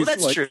I mean, at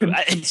least like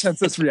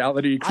consensus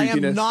reality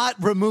creepiness. I am not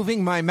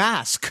removing my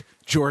mask,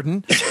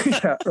 Jordan.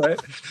 Yeah, right.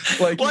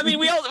 Like, well, I mean,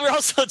 we're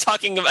also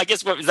talking. I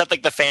guess is that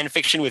like the fan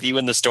fiction with you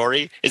in the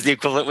story is the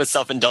equivalent with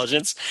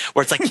self-indulgence,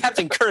 where it's like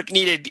Captain Kirk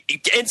needed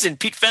Ensign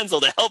Pete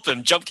Fenzel to help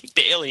him jump kick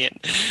the alien.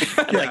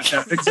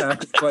 Yeah,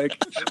 exactly. Like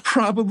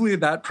probably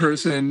that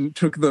person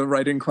took the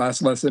writing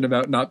class lesson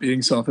about not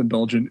being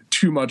self-indulgent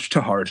too much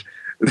to heart.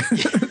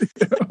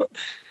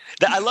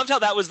 I loved how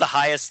that was the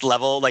highest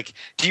level. Like,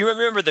 do you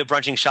remember the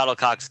Brunching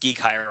Shuttlecock's geek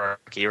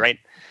hierarchy? Right.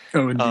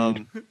 Oh,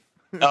 indeed.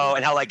 And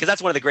how because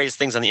that's one of the greatest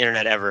things on the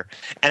internet ever.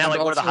 And how one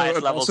of the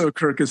highest levels. Also,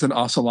 Kirk is an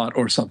ocelot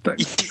or something.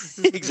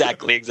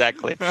 Exactly.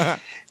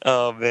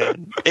 Oh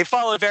man, they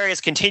followed various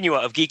continua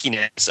of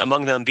geekiness,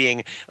 among them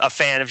being a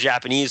fan of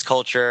Japanese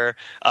culture,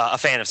 a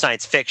fan of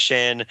science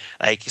fiction,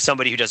 like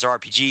somebody who does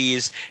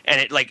RPGs, and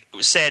it like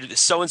said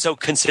so and so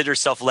considers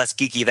self less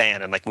geeky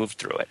than, and like moved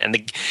through it.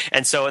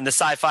 And so in the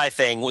sci-fi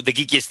thing, the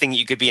geekiest thing that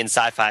you could be in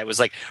sci-fi was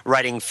like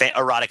writing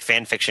erotic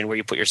fan fiction where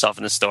you put yourself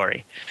in the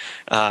story.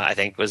 I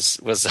think was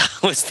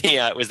was the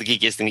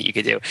geekiest thing that you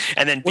could do.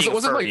 And then being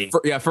was furry. It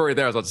like, furry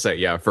there, I was about to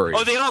say, furry.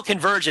 Oh, they all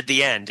converge at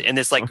the end in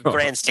this like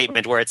grand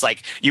statement where it's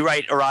like you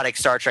write erotic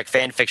Star Trek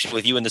fan fiction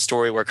with you in the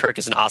story where Kirk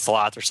is an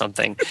ocelot or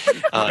something.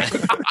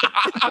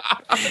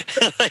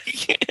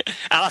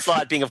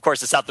 Ocelot being, of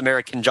course, a South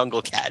American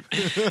jungle cat.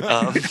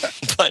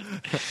 But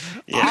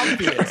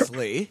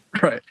obviously,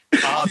 right.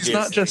 He's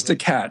not just a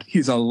cat;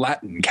 he's a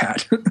Latin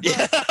cat.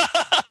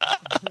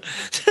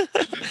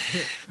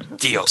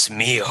 Dios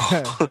mío.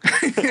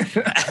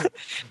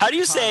 How do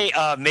you say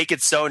 "make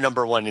it so"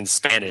 #1 in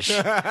Spanish?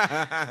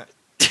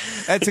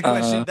 That's a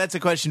question. That's a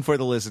question for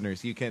the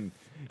listeners. You can.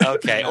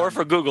 Okay, or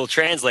for Google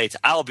Translate,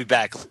 I'll be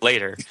back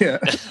later. Yeah.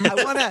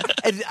 I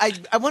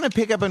want to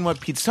pick up on what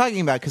Pete's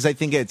talking about because I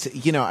think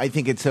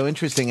it's so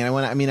interesting, and I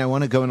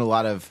want to go in a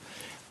lot of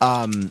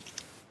I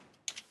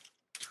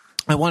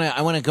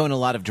want to go in a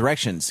lot of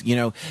directions. You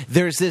know,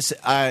 there's this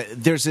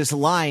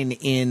line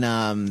in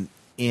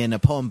a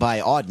poem by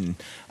Auden,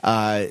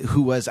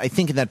 who was, I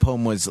think in that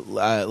poem was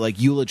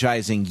like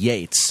eulogizing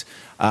Yeats.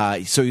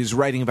 So he was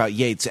writing about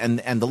Yeats,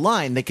 and the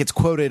line that gets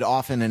quoted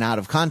often and out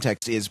of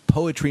context is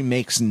 "Poetry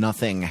makes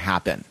nothing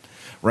happen."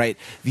 Right.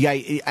 The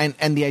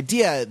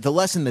idea, the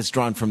lesson that's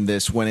drawn from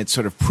this, when it's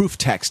sort of proof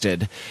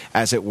texted,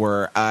 as it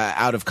were,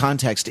 out of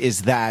context,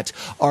 is that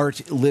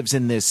art lives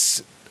in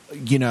this,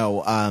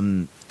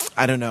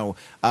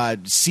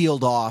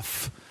 sealed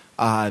off,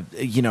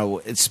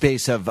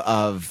 space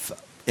of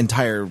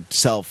entire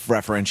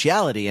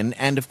self-referentiality,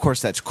 and of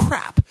course that's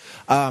crap.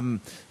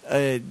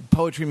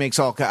 Poetry makes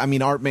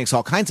art makes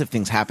all kinds of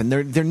things happen.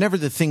 They're never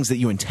the things that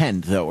you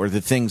intend, though, or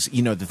the things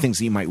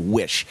that you might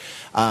wish.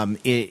 I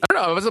don't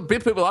know.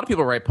 A lot of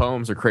people write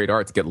poems or create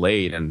art to get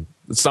laid, and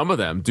some of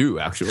them do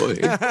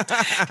actually.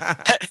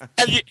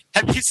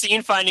 Have you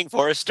seen Finding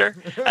Forrester?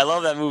 I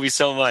love that movie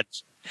so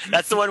much.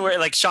 That's the one where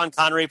like Sean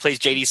Connery plays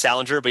J.D.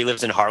 Salinger, but he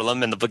lives in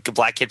Harlem, and the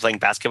black kid playing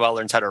basketball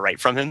learns how to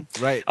write from him.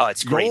 Right. Oh,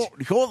 it's great.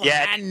 You're the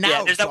man now.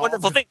 Yeah, there's that dog.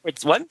 wonderful thing.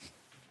 It's what?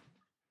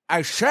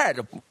 I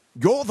said,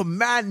 you're the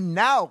man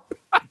now,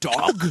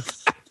 dog.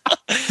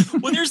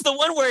 Well, there's the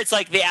one where it's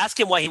like they ask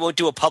him why he won't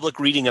do a public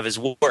reading of his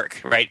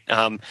work, right?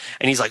 And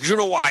he's like, you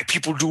know why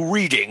people do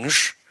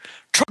readings?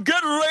 To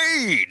get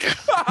laid.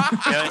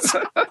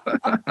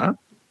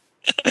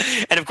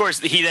 And of course,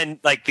 the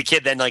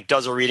kid then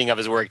does a reading of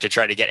his work to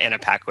try to get Anna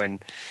Paquin,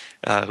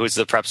 who's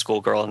the prep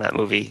school girl in that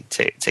movie,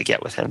 to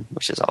get with him,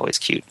 which is always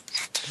cute.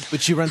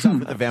 But she runs off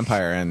with a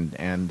vampire,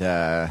 and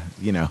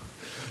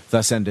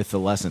thus endeth the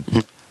lesson.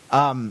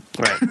 Right.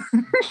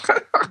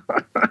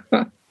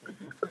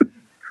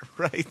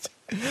 Right.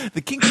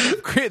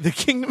 The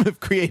kingdom of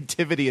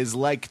creativity is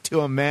like to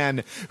a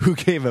man who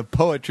gave a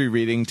poetry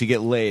reading to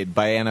get laid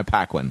by Anna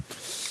Paquin.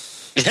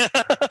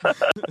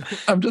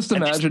 I'm just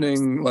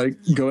imagining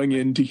going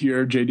in to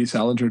hear J.D.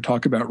 Salinger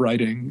talk about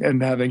writing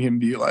and having him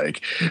be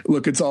like,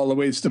 look, it's all a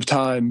waste of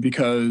time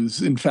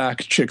because in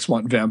fact chicks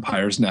want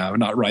vampires now,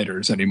 not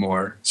writers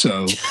anymore.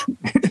 So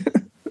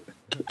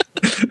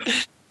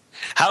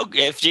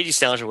if J.D.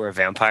 Salinger were a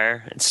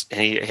vampire and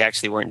he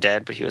actually weren't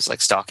dead, but he was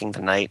stalking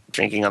the night,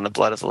 drinking on the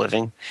blood of the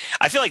living,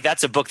 I feel like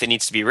that's a book that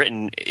needs to be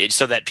written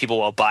so that people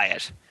will buy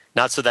it.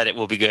 Not so that it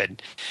will be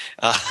good.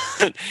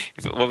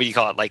 What would you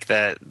call it? Like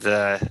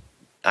the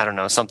I don't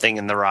know, something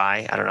in the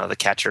rye. I don't know, the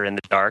catcher in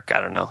the dark.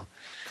 I don't know.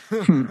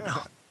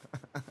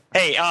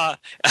 Hey,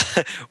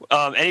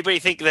 anybody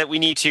think that we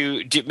need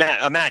to do,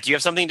 Matt, do you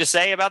have something to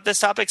say about this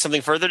topic?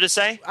 Something further to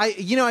say?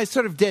 I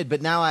sort of did,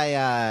 but now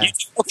I...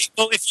 Okay,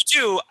 well, if you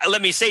do,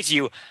 let me say to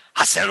you,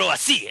 hacerlo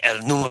así, el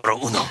número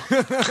uno.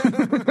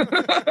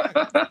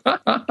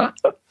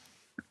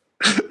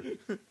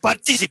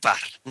 Participar.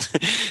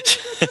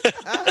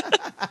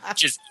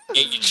 Just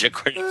age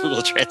according to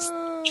Google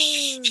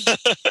Translate.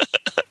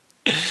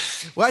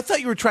 Well, I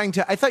thought you were trying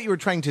to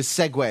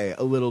segue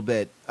a little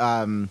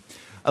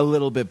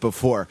bit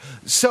before.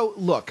 So,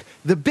 look,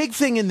 the big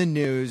thing in the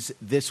news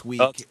this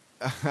week,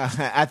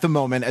 at the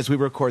moment, as we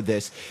record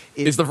this,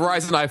 is the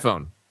Verizon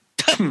iPhone.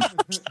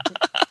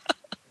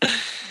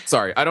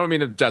 Sorry, I don't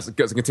mean to just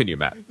continue,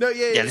 Matt. No, no.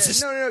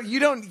 You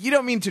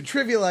don't mean to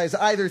trivialize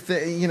either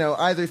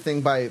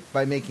thing by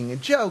making a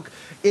joke.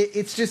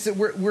 It's just that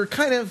we're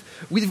kind of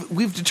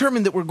we've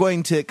determined that we're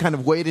going to kind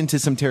of wade into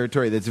some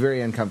territory that's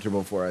very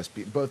uncomfortable for us,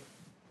 both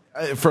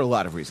for a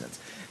lot of reasons.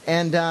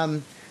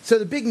 And so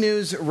the big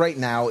news right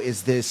now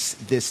is this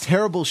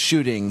terrible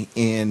shooting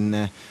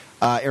in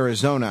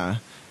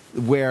Arizona,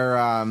 where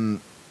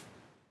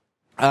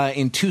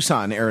in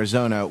Tucson,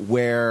 Arizona,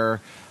 where.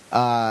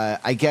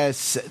 I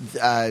guess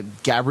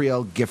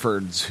Gabrielle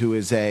Giffords, who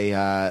is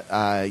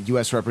a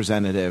U.S.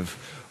 representative,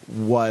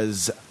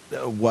 was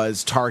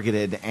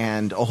targeted,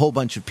 and a whole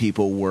bunch of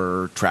people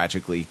were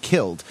tragically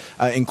killed,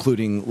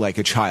 including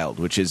a child,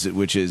 which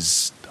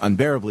is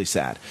unbearably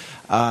sad.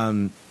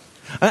 I'm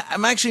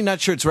actually not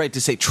sure it's right to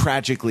say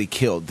tragically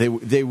killed.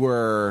 They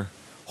were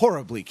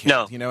horribly killed.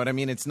 No. You know what I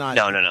mean? It's not.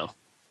 No.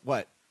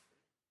 What?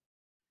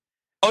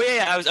 Oh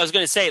yeah. I was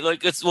going to say,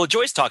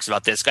 Joyce talks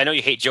about this. I know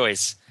you hate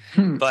Joyce.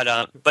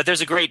 But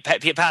there's a great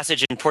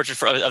passage in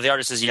Portrait of the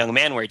Artist as a Young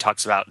Man where he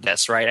talks about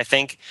this, right? I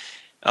think,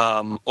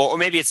 or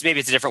maybe it's a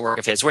different work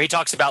of his where he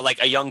talks about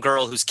like a young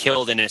girl who's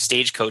killed in a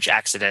stagecoach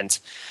accident,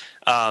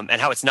 and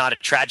how it's not a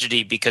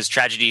tragedy because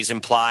tragedies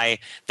imply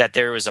that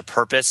there was a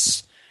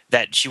purpose,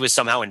 that she was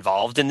somehow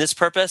involved in this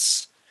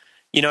purpose.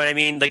 You know what I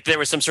mean? Like there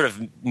was some sort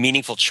of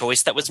meaningful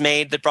choice that was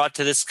made that brought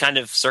to this kind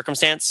of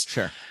circumstance.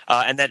 Sure.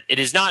 And that it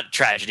is not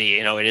tragedy.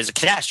 You know, it is a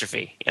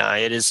catastrophe.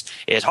 It is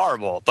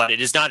horrible, but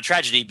it is not a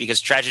tragedy because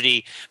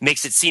tragedy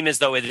makes it seem as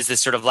though it is this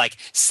sort of like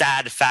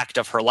sad fact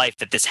of her life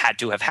that this had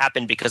to have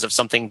happened because of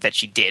something that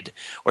she did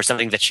or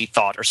something that she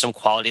thought or some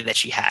quality that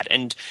she had.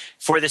 And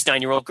for this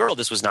 9-year-old girl,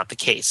 this was not the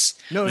case.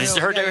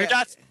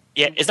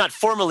 It's not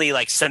formally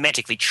like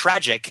semantically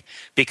tragic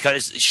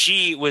because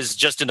she was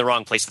just in the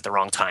wrong place at the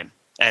wrong time.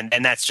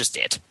 And that's just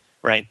it,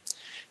 right?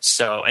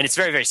 So, and it's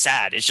very, very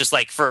sad. It's just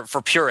like for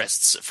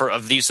purists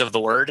of the use of the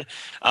word,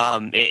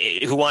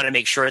 who want to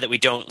make sure that we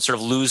don't sort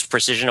of lose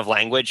precision of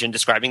language in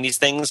describing these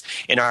things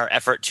in our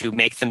effort to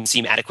make them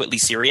seem adequately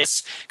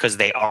serious, because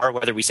they are,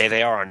 whether we say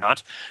they are or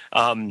not.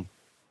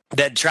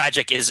 That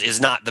tragic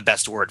is not the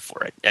best word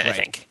for it, I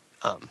think.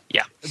 So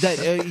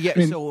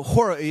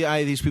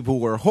these people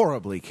were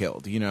horribly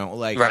killed. You know,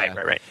 like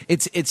right.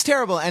 It's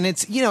terrible, and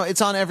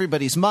it's on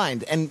everybody's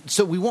mind. And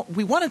so we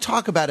want to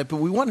talk about it, but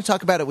we want to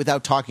talk about it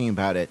without talking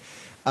about it.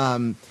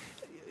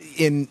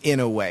 In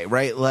a way,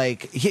 right?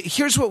 Like,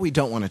 here's what we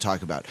don't want to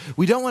talk about.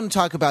 We don't want to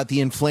talk about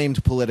the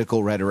inflamed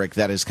political rhetoric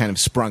that has kind of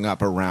sprung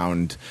up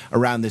around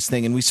this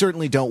thing, and we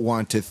certainly don't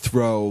want to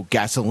throw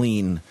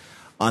gasoline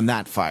on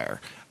that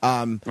fire.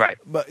 Right.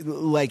 But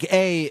like,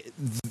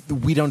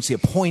 we don't see a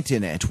point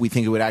in it. We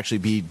think it would actually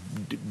be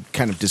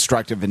kind of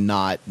destructive and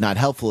not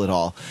helpful at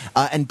all.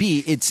 And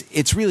B,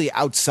 it's really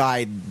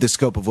outside the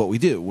scope of what we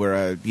do.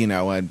 We're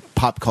a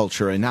pop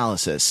culture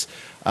analysis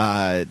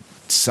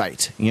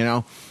site. You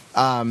know.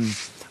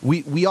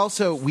 We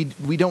also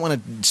don't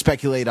want to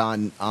speculate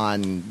on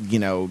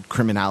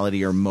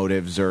criminality or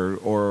motives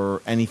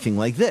or anything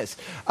like this.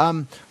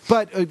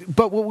 But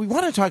what we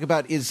want to talk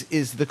about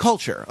is the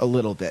culture a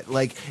little bit.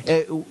 Like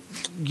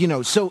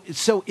so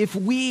if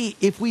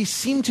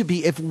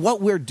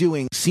what we're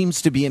doing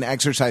seems to be an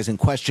exercise in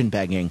question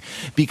begging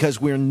because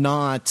we're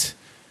not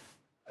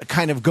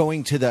kind of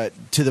going to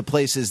the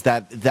places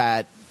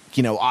that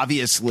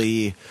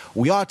obviously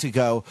we ought to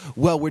go.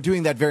 Well, we're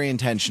doing that very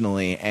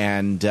intentionally,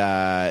 and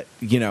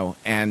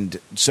and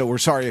so we're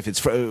sorry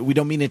if we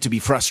don't mean it to be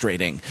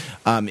frustrating.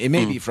 It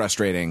may be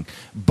frustrating,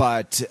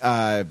 but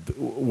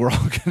we're all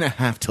going to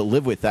have to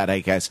live with that,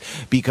 I guess,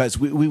 because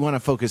we want to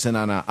focus in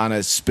on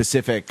a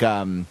specific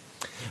sort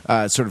of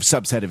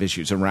subset of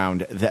issues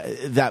around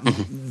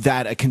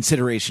that a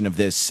consideration of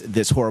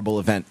this horrible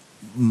event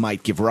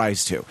might give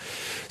rise to.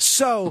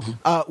 So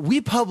we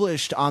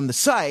published on the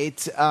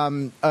site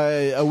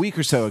a week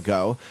or so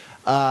ago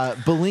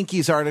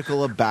Belinki's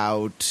article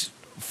about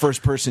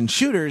first-person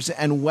shooters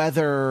and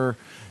whether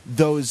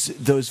those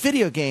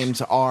video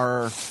games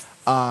are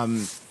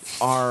wrong,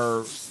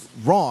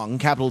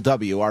 capital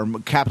W, are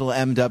capital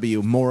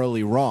MW,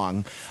 morally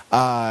wrong,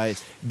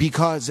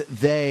 because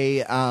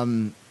they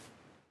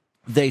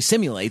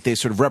simulate, they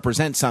sort of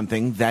represent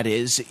something that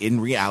is in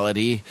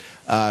reality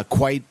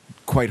quite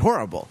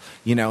horrible,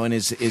 and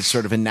is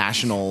sort of a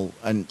national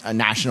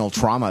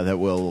trauma that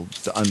will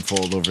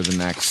unfold over the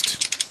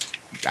next,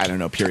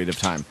 period of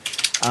time.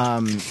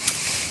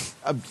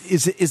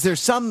 Is there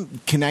some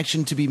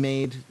connection to be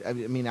made? I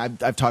mean,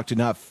 I've talked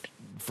enough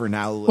for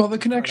now. Well, the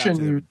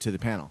connection to the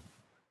panel.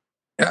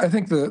 I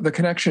think the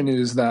connection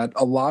is that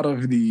a lot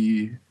of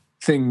the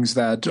things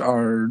that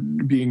are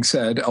being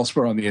said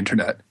elsewhere on the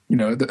internet,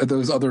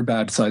 those other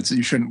bad sites that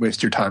you shouldn't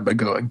waste your time by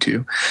going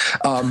to,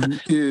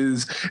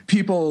 is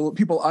people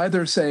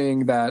either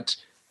saying that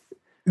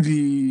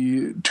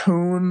the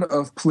tone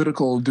of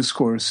political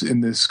discourse in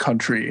this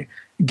country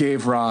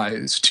gave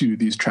rise to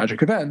these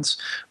tragic events,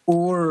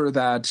 or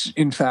that,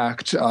 in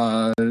fact,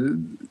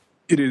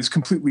 it is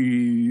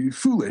completely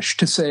foolish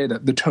to say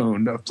that the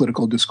tone of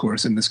political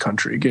discourse in this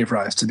country gave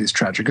rise to these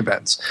tragic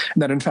events,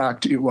 and that, in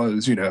fact, it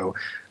was,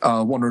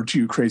 one or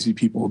two crazy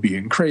people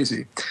being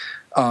crazy.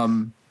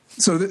 Kind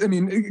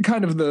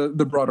of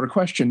the broader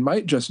question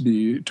might just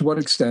be, to what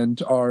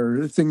extent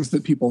are things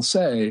that people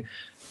say,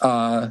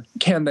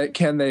 can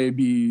they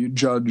be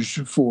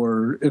judged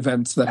for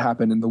events that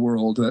happen in the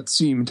world that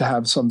seem to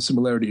have some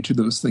similarity to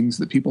those things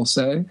that people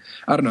say?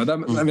 I don't know.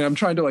 I'm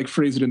trying to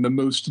phrase it in the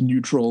most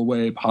neutral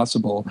way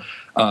possible.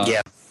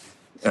 Yeah.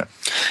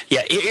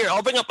 Here,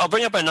 I'll bring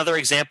up another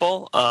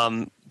example.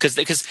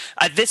 Because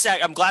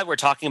I'm glad we're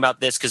talking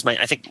about this because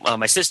I think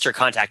my sister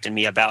contacted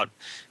me about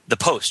the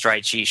post,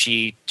 right?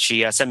 She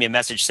sent me a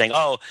message saying,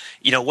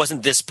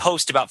 wasn't this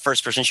post about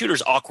first-person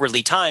shooters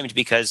awkwardly timed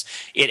because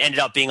it ended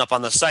up being up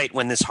on the site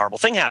when this horrible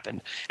thing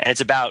happened? And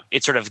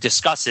it sort of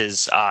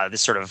discusses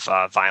this sort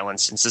of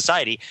violence in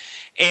society.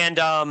 And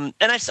I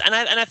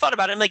thought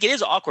about it. I'm like, it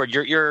is awkward.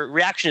 Your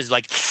reaction is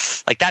like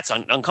that's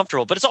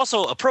uncomfortable, but it's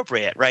also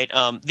appropriate, right?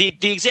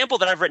 The example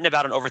that I've written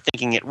about on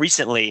overthinking it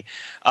recently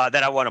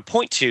that I want to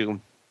point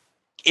to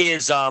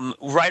is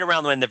right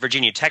around when the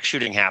Virginia Tech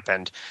shooting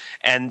happened,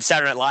 and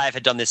Saturday Night Live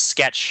had done this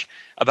sketch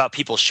about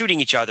people shooting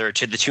each other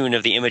to the tune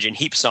of the Imogen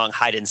Heap song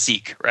 "Hide and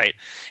Seek," right?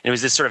 And it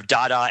was this sort of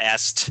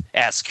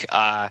Dada-esque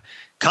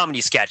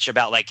comedy sketch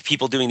about like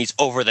people doing these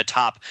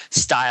over-the-top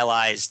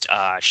stylized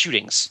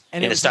shootings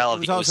in the style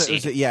of the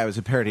OC. It was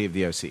a parody of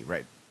the OC,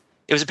 right?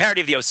 It was a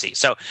parody of the OC.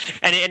 So,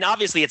 and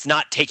obviously it's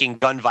not taking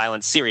gun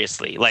violence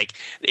seriously. Like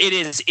it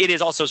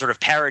is also sort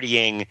of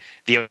parodying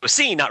the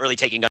OC, not really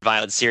taking gun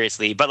violence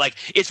seriously, but like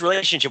its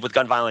relationship with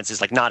gun violence is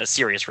like not a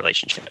serious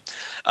relationship.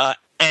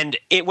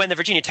 When the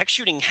Virginia Tech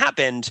shooting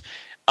happened,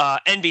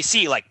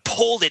 NBC like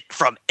pulled it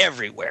from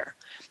everywhere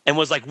and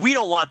was like, we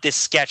don't want this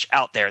sketch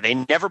out there. They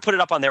never put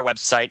it up on their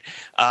website.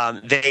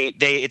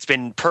 It's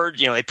been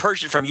purged. They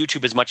purged it from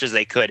YouTube as much as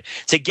they could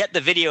to get the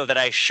video that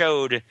I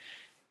showed.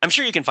 I'm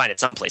sure you can find it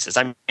some places.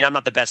 I mean, I'm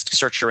not the best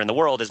searcher in the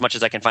world as much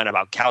as I can find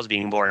about cows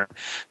being born.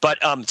 But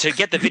to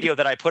get the video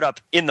that I put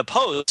up in the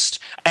post,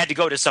 I had to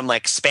go to some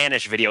like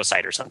Spanish video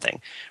site or something,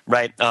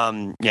 right?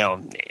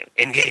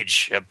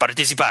 Engage,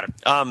 participar.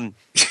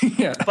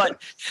 Yeah.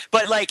 But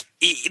like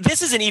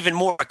this is an even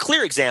more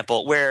clear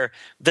example where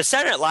the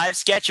Saturday Night Live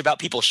sketch about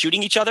people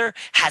shooting each other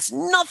has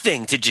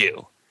nothing to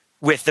do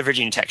with the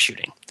Virginia Tech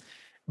shooting.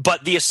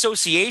 But the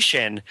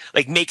association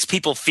like makes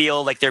people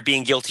feel like they're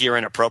being guilty or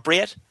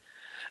inappropriate.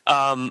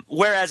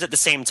 Whereas at the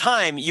same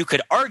time, you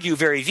could argue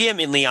very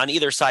vehemently on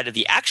either side of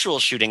the actual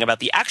shooting about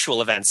the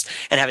actual events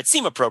and have it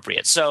seem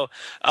appropriate. So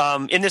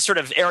in this sort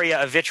of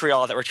area of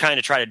vitriol that we're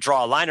trying to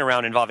draw a line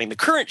around involving the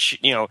current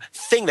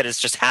thing that has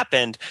just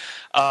happened,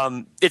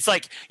 it's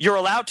like you're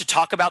allowed to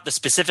talk about the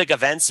specific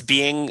events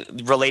being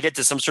related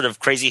to some sort of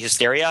crazy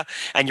hysteria,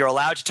 and you're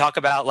allowed to talk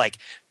about like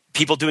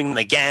people doing them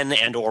again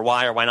and or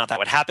why not that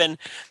would happen.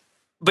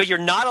 But you're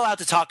not allowed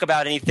to talk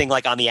about anything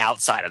like on the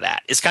outside of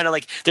that. It's kind of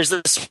like there's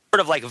this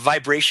sort of like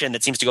vibration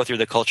that seems to go through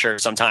the culture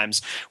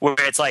sometimes where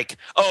it's like,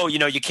 oh,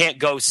 you can't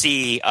go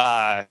see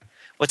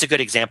what's a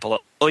good example?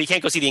 Oh, you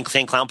can't go see the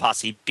Insane Clown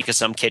Posse because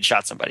some kid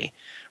shot somebody,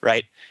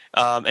 right?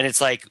 And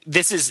it's like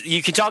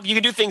you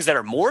can do things that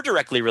are more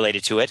directly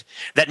related to it,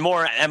 that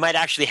might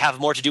actually have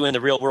more to do in the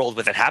real world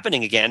with it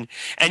happening again,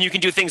 and you can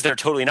do things that are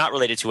totally not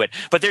related to it.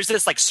 But there's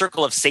this like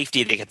circle of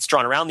safety that gets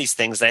drawn around these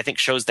things that I think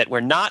shows that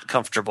we're not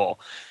comfortable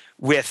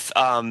with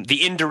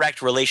the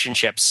indirect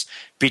relationships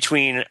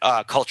between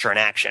culture and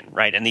action,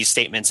 right? And these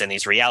statements and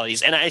these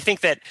realities. And I think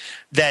that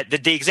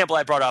the example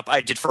I brought up, I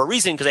did for a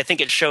reason, because I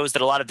think it shows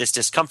that a lot of this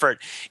discomfort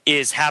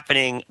is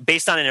happening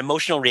based on an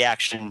emotional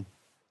reaction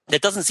that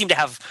doesn't seem to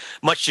have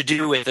much to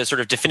do with a sort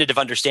of definitive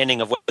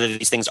understanding of whether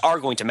these things are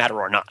going to matter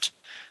or not,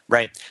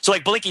 right? So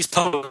like Blinky's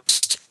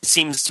post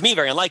seems to me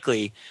very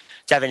unlikely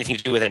to have anything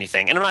to do with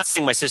anything. And I'm not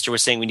saying my sister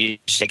was saying we need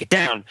to take it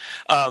down,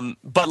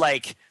 but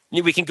like,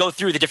 we can go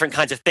through the different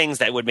kinds of things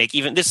that would make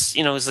even this,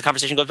 as the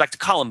conversation goes back to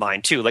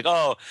Columbine too. Like,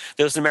 oh,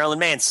 there was Marilyn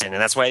Manson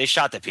and that's why they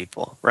shot the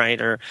people,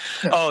 right? Or,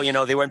 oh,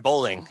 they went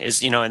bowling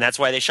and that's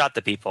why they shot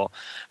the people.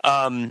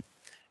 We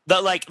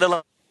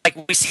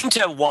seem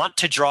to want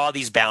to draw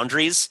these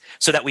boundaries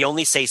so that we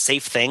only say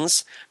safe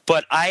things,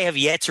 but I have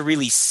yet to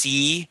really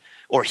see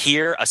or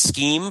hear a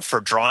scheme for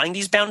drawing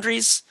these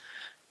boundaries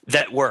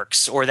that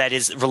works or that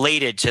is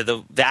related to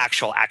the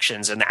actual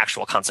actions and the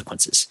actual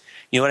consequences.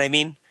 You know what I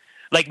mean?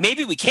 Like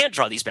maybe we can't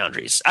draw these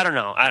boundaries. I don't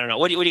know.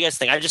 What do you guys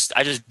think? I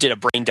just did a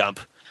brain dump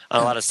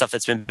on a lot of stuff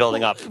that's been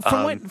building up.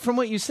 From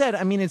what you said,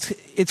 I mean,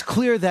 it's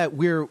clear that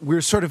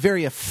we're sort of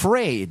very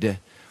afraid,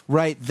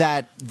 right?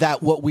 That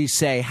what we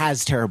say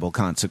has terrible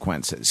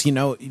consequences.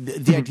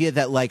 The idea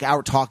that like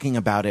our talking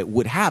about it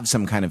would have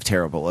some kind of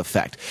terrible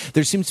effect.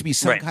 There seems to be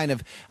some kind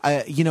of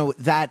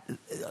that.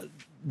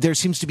 There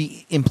seems to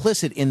be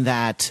implicit in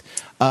that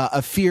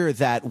a fear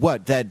that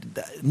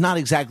not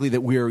exactly that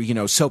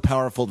we're so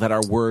powerful that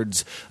our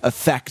words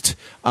affect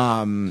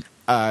the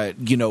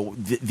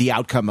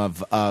outcome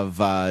of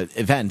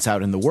events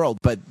out in the world,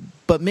 but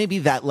maybe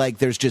that like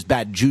there's just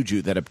bad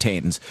juju that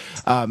obtains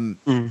when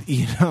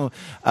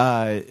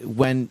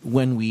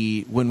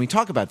we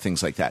talk about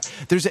things like that.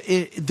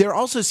 There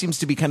also seems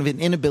to be kind of an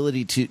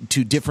inability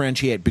to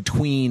differentiate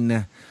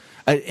between.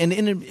 An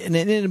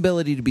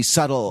inability to be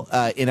subtle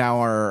in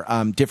our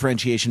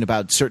differentiation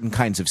about certain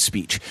kinds of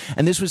speech,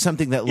 and this was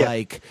something that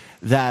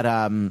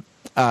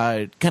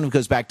kind of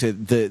goes back to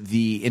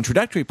the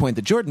introductory point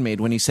that Jordan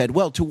made when he said,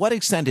 "Well, to what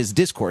extent is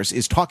discourse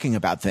is talking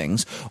about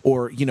things,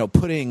 or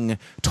putting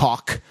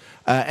talk."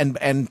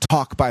 And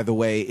talk, by the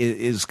way,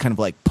 is kind of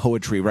like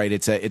poetry, right?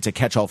 It's a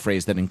catch-all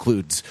phrase that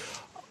includes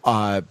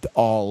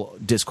all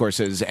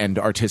discourses and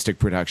artistic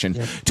production.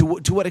 Yeah.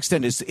 To what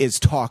extent is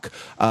talk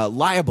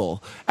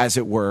liable, as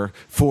it were,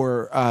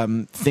 for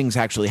things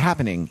actually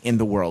happening in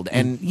the world?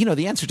 And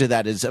the answer to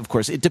that is, of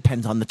course, it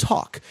depends on the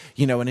talk.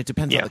 And it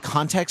depends on the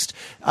context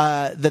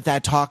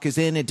that talk is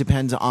in. It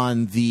depends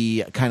on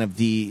the kind of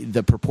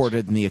the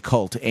purported and the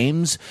occult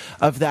aims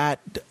of that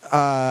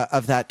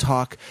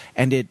talk,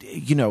 and it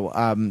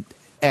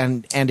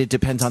And it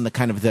depends on the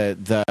kind of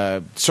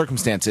the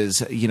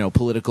circumstances,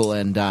 political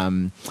and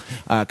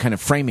kind of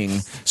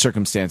framing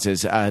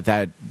circumstances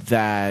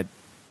that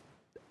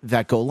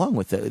go along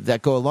with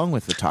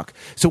the talk.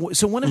 So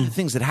one of the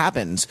things that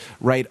happens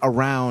right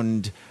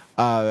around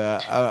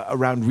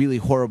really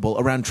horrible,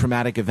 around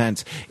traumatic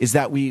events, is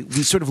that we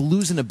sort of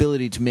lose an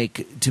ability to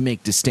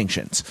make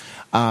distinctions,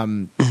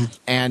 and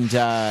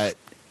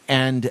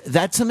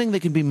that's something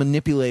that can be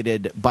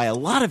manipulated by a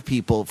lot of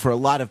people for a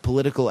lot of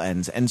political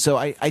ends. And so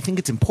I think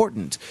it's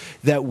important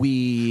that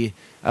we.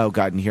 Oh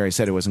God! And here I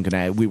said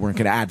we weren't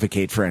gonna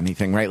advocate for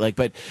anything, right? Like,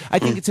 but I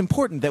think it's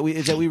important that we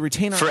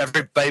retain our for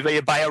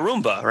everybody buy a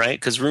Roomba, right?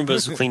 Because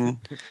Roomba's clean.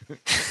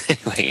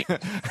 Anyway,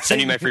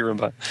 send you my free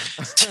Roomba.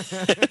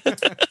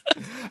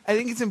 I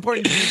think it's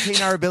important to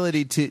retain our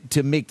ability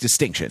to make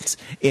distinctions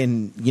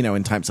in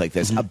times like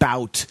this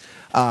about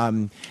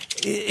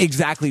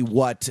exactly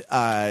what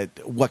kind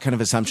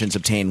of assumptions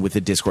obtain with the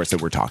discourse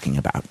that we're talking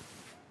about.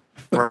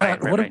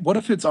 Right. What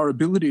if it's our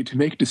ability to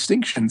make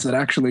distinctions that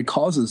actually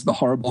causes the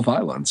horrible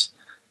violence?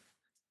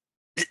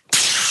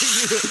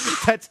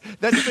 that's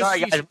sorry,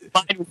 guys.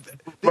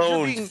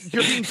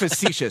 You're being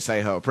facetious,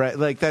 I hope, right?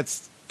 Like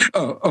that's.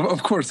 Oh,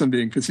 of course I'm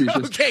being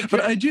facetious. Okay, but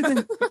I do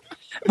think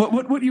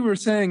what you were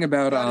saying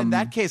about in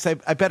that case, we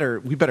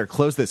better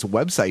close this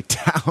website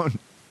down.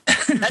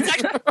 That's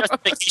actually a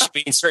justification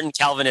between certain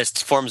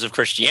Calvinist forms of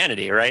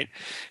Christianity, right?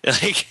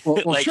 Like,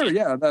 sure,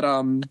 yeah.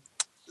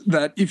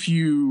 That if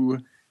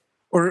you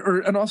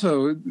and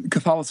also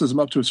Catholicism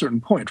up to a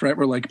certain point, right?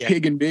 Where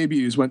pagan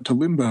babies went to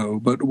limbo,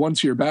 but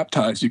once you're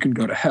baptized, you can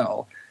go to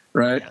hell,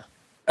 right? Yeah.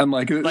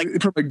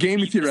 And from a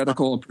game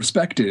theoretical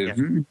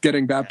perspective,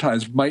 getting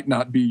baptized might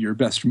not be your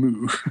best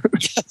move.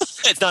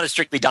 It's not a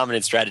strictly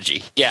dominant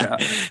strategy. Yeah.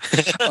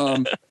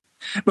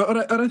 But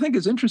what I think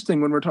is interesting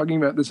when we're talking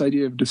about this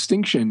idea of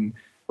distinction,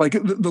 like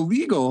the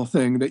legal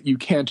thing that you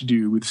can't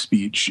do with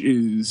speech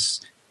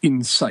is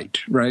incite,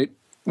 right?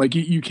 Like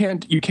you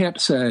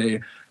can't say,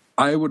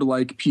 I would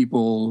like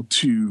people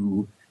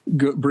to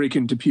break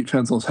into Pete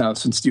Fenzel's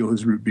house and steal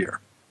his root beer,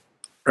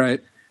 right?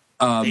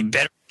 They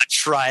better not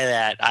try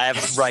that. I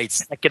have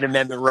rights, Second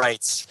Amendment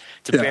rights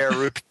to bear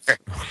root beer.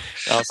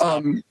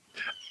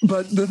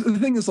 But the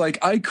thing is,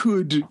 I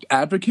could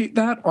advocate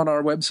that on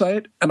our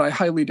website, and I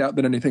highly doubt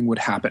that anything would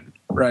happen,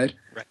 right?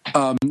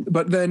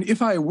 But then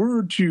if I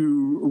were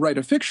to write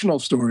a fictional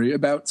story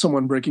about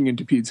someone breaking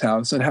into Pete's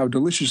house and how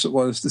delicious it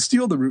was to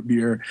steal the root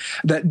beer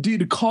that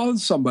did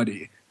cause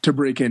somebody to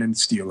break in and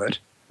steal it,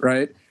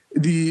 right?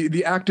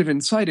 The act of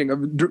inciting,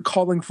 of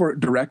calling for it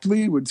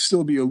directly, would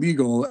still be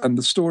illegal, and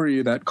the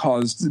story that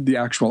caused the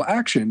actual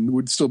action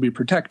would still be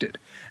protected.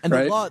 And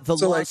right? the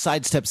law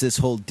sidesteps this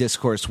whole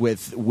discourse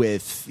with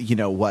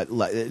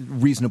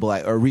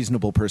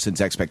reasonable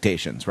person's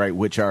expectations, right?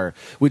 Which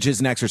is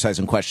an exercise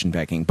in question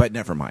begging. But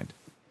never mind.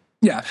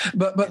 Yeah,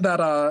 but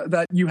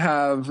that you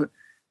have.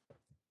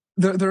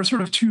 There are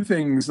sort of two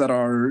things that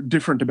are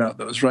different about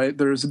those, right?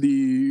 There's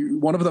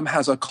one of them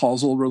has a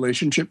causal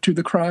relationship to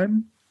the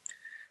crime,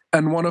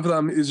 and one of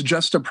them is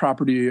just a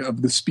property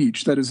of the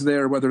speech that is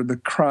there whether the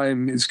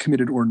crime is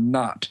committed or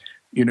not,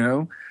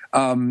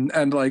 And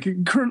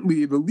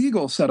currently the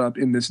legal setup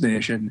in this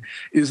nation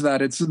is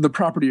that it's the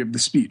property of the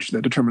speech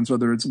that determines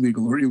whether it's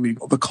legal or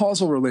illegal. The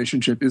causal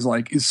relationship is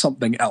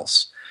something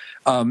else.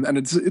 And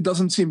it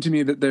doesn't seem to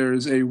me that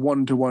there's a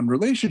one-to-one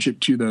relationship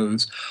to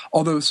those,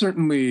 although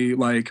certainly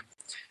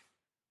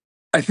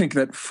I think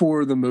that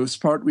for the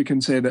most part we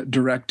can say that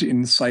direct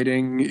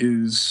inciting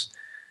is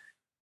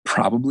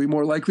probably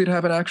more likely to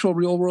have an actual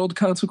real-world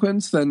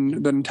consequence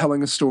than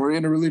telling a story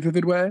in a really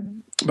vivid way.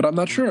 But I'm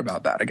not sure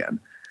about that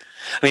again.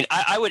 I mean,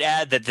 I would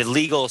add that the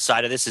legal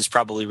side of this is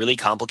probably really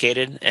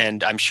complicated,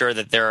 and I'm sure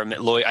that there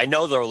are I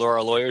know there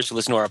are lawyers who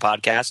listen to our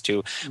podcast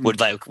who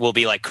will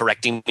be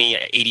correcting me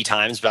 80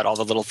 times about all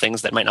the little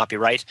things that might not be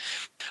right.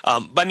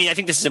 But I mean, I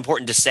think this is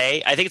important to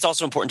say. I think it's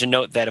also important to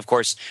note that, of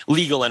course,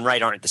 legal and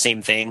right aren't the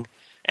same thing,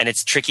 and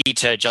it's tricky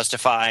to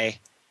justify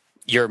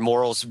your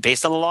morals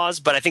based on the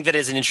laws. But I think that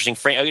is an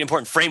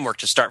important framework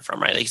to start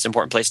from, right? It's an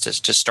important place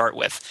to start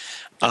with.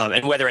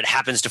 And whether it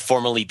happens to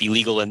formally be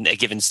legal in a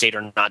given state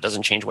or not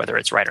doesn't change whether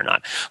it's right or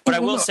not. But I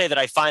will say that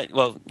I find, I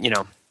was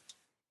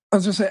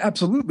going to say,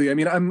 absolutely. I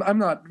mean, I'm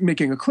not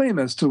making a claim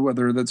as to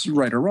whether that's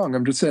right or wrong.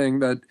 I'm just saying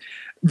that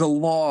the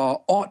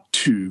law ought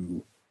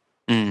to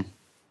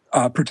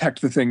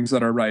protect the things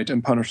that are right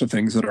and punish the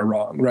things that are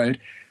wrong, right?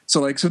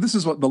 So this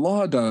is what the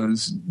law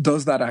does.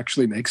 Does that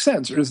actually make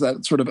sense? Or is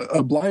that sort of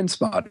a blind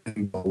spot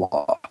in the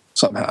law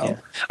somehow?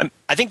 Yeah.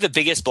 I think the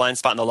biggest blind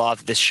spot in the law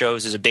that this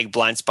shows is a big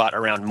blind spot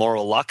around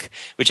moral luck,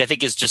 which I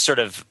think is just sort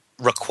of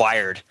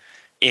required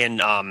in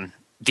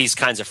these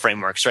kinds of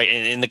frameworks, right?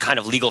 In the kind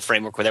of legal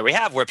framework that we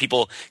have where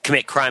people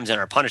commit crimes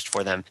and are punished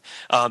for them.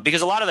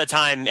 Because a lot of the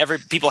time,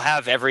 people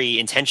have every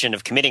intention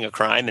of committing a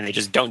crime and they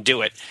just don't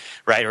do it,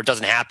 right? Or it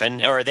doesn't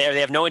happen, or they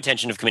have no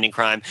intention of committing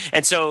crime.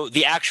 And so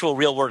the actual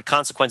real-world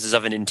consequences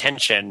of an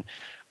intention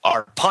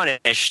are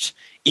punished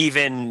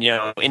even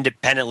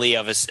independently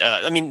of us.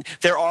 I mean,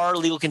 there are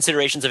legal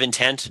considerations of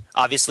intent.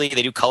 Obviously,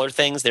 they do color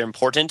things; they're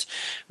important.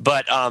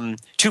 But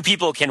two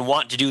people can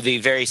want to do the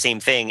very same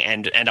thing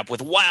and end up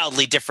with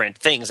wildly different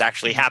things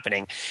actually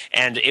happening,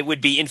 and it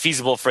would be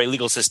infeasible for a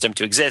legal system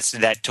to exist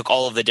that took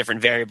all of the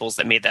different variables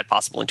that made that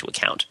possible into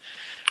account,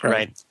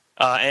 right?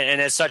 And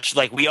as such,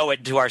 like, we owe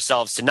it to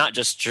ourselves to not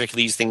just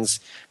strictly use things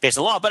based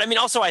on law, but I mean,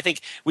 also I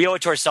think we owe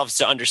it to ourselves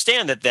to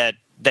understand that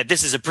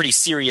this is a pretty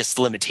serious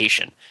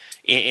limitation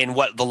in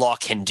what the law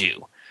can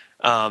do.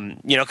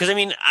 Because I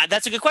mean,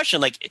 that's a good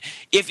question. Like,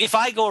 if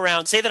I go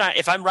around, say that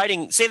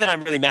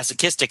I'm really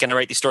masochistic and I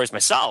write these stories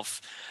myself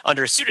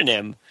under a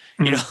pseudonym,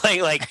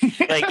 like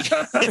where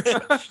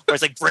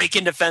it's like break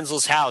into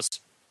Fenzel's house.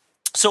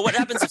 So what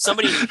happens if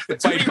somebody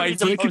break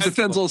into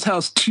Fenzel's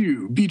house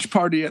 2, beach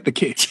party at the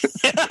Cape?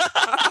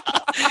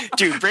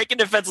 Dude, Break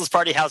into Fenzel's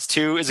Party House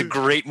 2 is a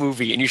great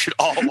movie, and you should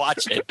all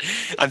watch it.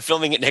 I'm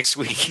filming it next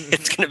week.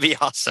 It's going to be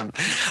awesome.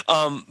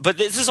 But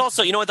this is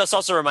also, what this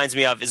also reminds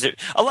me of is that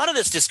a lot of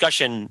this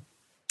discussion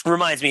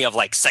reminds me of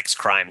like sex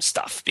crime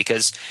stuff,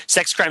 because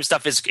sex crime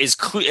stuff is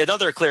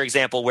another clear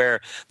example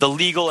where the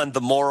legal and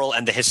the moral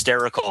and the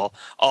hysterical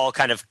all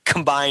kind of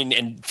combine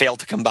and fail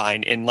to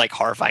combine in like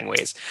horrifying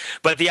ways.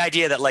 But the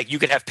idea that like you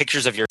could have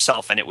pictures of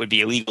yourself and it would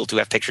be illegal to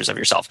have pictures of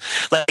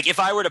yourself. Like if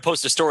I were to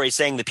post a story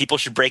saying that people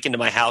should break into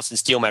my house and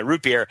steal my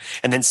root beer,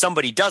 and then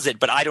somebody does it,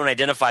 but I don't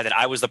identify that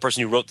I was the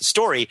person who wrote the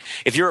story.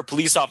 If you're a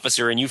police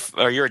officer and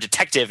you're a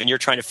detective and you're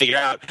trying to figure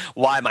out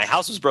why my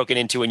house was broken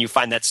into and you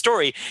find that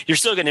story, you're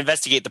still going to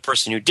investigate the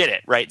person who did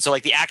it, right? So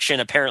like the action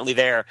apparently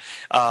there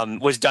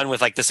was done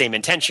with like the same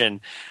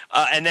intention,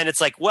 and then it's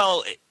like,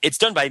 well, it's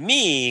done by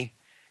me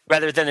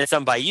rather than it's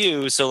done by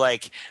you. So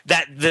like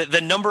that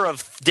the number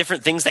of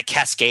different things that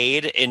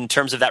cascade in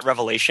terms of that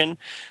revelation,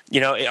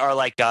 are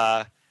like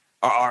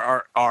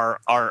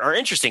are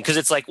interesting, because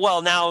it's like,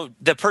 well, now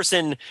the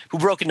person who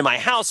broke into my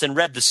house and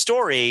read the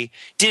story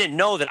didn't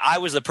know that I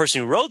was the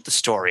person who wrote the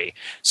story.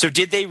 So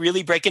did they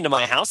really break into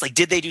my house? Like,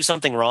 did they do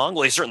something wrong?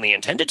 Well, they certainly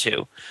intended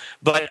to.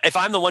 But if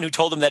I'm the one who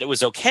told them that it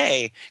was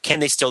okay,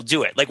 can they still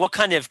do it? Like, what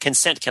kind of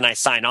consent can I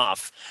sign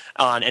off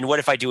on? And what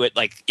if I do it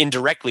like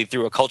indirectly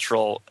through a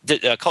cultural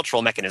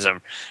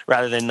mechanism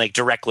rather than like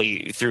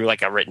directly through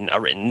like a written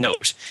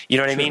note? You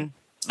know what I mean?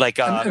 Like,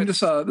 and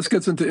this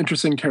gets into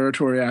interesting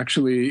territory,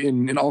 actually,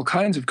 in all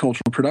kinds of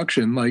cultural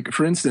production. Like,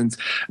 for instance,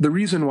 the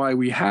reason why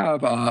we have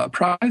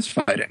prize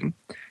fighting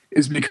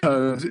is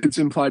because it's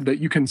implied that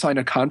you can sign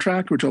a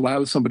contract which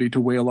allows somebody to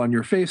wail on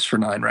your face for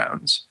 9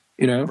 rounds.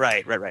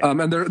 Right.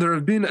 And there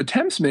have been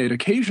attempts made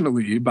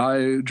occasionally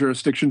by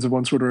jurisdictions of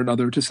one sort or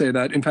another to say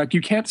that, in fact,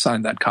 you can't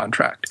sign that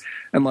contract.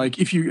 And like,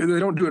 they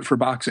don't do it for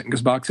boxing,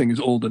 because boxing is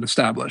old and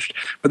established,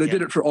 but they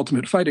did it for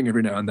Ultimate Fighting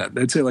every now and then.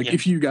 They'd say, like,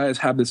 if you guys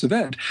have this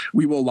event,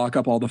 we will lock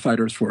up all the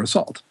fighters for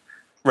assault.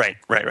 Right.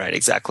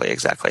 Exactly.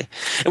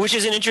 Which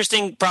is an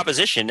interesting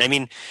proposition. I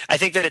mean, I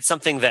think that it's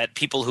something that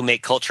people who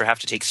make culture have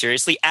to take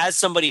seriously. As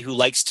somebody who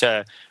likes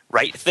to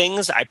write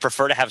things, I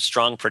prefer to have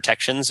strong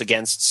protections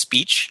against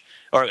speech.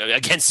 Or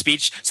against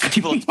speech, so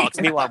people don't talk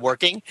to me while I'm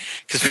working,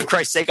 because for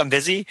Christ's sake, I'm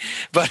busy.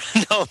 But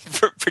no,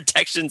 for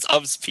protections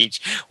of speech.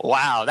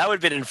 Wow, that would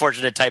have been an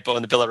unfortunate typo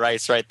in the Bill of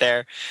Rights right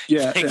there.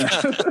 Yeah.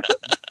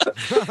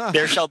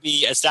 There shall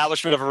be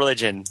establishment of a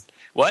religion.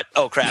 What?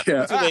 Oh, crap.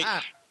 Yeah.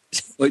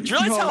 Like, do you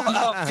realize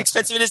how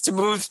expensive it is to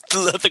move the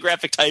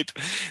lithographic type?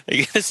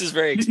 Like, this is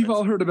very expensive. You've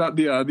all heard about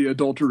the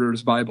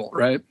Adulterer's Bible,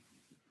 right?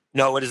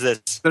 No, what is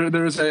this?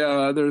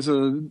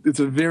 It's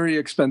a very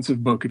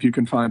expensive book if you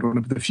can find one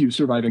of the few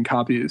surviving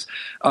copies.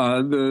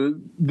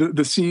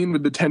 The scene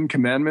with the 10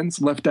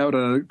 Commandments left out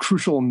a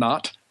crucial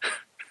knot.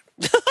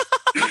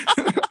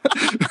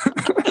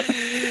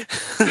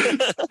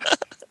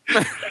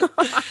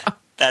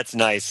 That's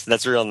nice.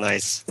 That's real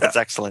nice. That's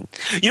excellent.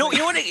 You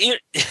want to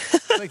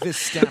like this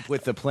stamp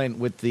with the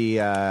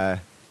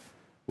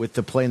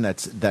plane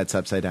that's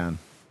upside down.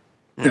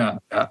 Yeah.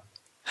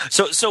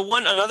 So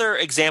another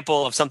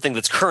example of something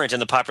that's current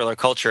in the popular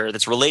culture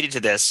that's related to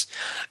this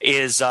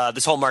is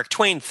this whole Mark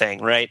Twain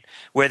thing, right?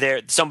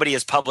 Where somebody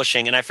is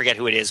publishing, and I forget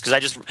who it is, because I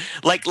just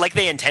like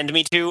they intend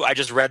me to. I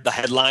just read the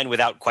headline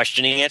without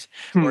questioning it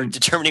or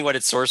determining what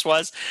its source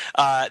was.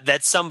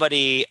 That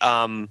somebody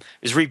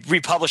is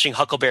republishing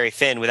Huckleberry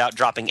Finn without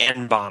dropping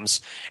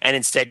N-bombs, and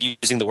instead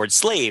using the word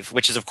slave,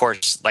 which is of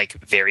course like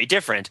very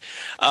different.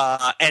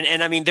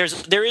 And I mean, there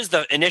is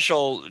the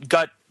initial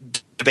gut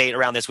debate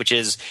around this, which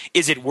is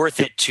it worth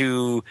it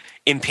to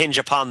impinge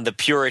upon the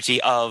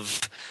purity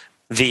of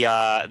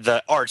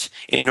the art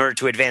in order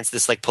to advance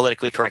this like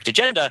politically correct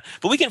agenda?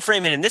 But we can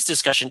frame it in this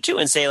discussion too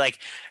and say, like,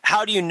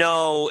 how do you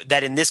know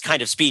that in this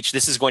kind of speech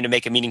this is going to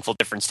make a meaningful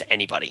difference to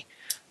anybody,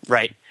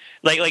 right?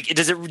 Like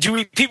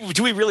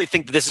do we really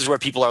think that this is where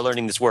people are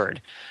learning this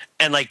word?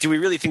 And like, do we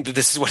really think that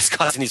this is what is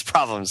causing these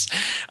problems?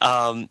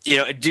 Do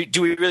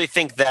we really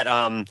think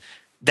that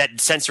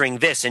that censoring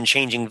this and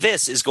changing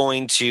this is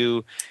going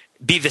to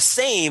be the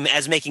same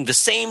as making the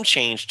same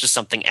change to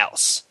something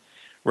else,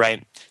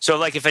 right? So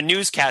like if a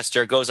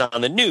newscaster goes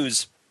on the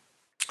news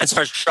and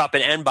starts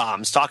dropping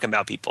N-bombs talking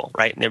about people,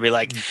 right? And they'd be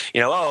like,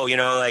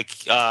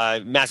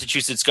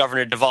 Massachusetts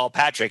Governor Deval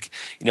Patrick,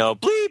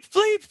 bleep,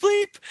 bleep,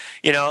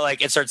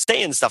 bleep, and starts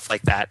saying stuff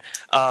like that.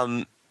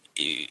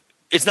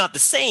 It's not the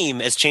same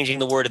as changing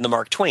the word in the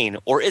Mark Twain,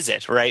 or is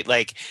it? Right?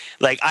 The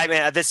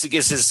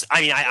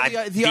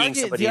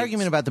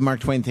argument about the Mark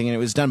Twain thing, and it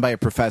was done by a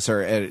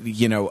professor, and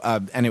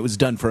it was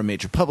done for a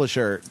major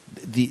publisher.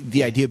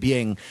 The idea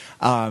being,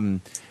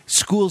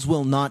 schools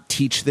will not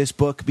teach this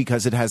book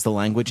because it has the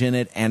language in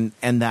it, and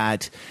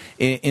that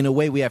in a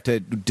way we have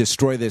to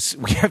destroy this.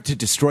 We have to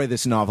destroy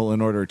this novel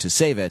in order to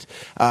save it.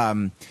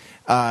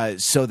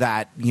 So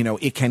that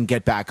it can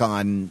get back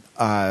on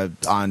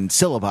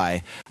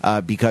syllabi,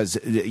 because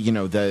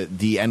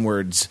the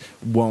N-words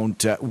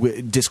won't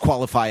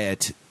disqualify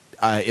it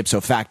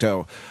ipso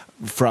facto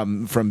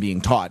from being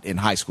taught in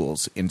high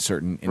schools in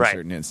certain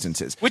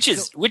instances, which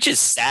is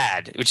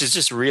sad, which is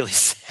just really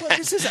sad. Well,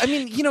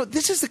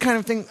 this is the kind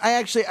of thing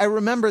I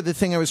remember the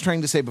thing I was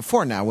trying to say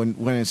before. Now,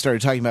 when I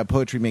started talking about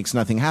poetry makes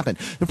nothing happen,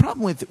 the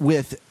problem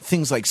with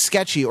things like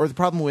sketchy, or the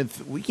problem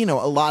with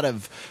a lot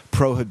of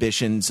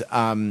prohibitions,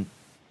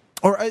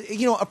 or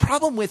a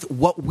problem with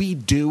what we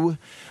do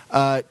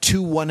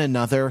to one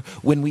another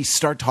when we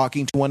start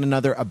talking to one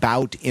another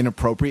about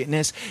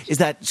inappropriateness, is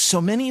that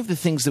so many of the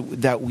things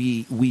that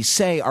we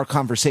say are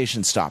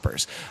conversation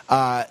stoppers,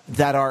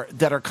 that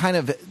are kind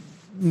of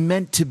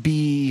meant to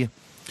be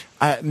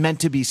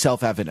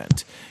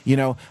self-evident.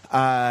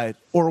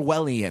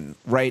 Orwellian,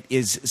 right,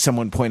 is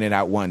someone pointed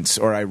out once,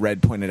 or I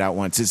read pointed out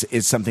once,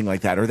 is something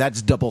like that, or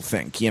that's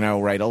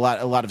doublethink, right? A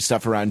lot of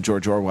stuff around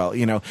George Orwell,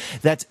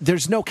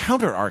 there's no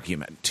counter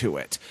argument to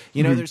it.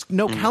 There's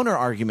no counter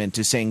argument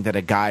to saying that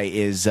a guy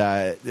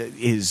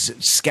is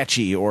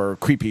sketchy or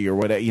creepy or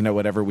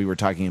whatever we were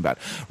talking about,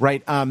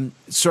 right?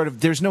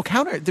 There's no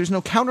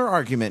counter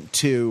argument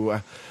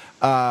to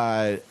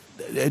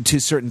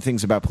certain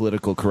things about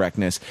political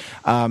correctness.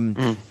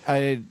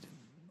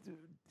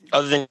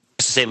 Other than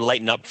to say,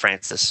 lighten up,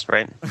 Francis,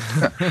 right?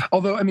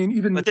 Although,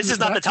 but this is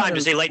not the time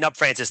to say, lighten up,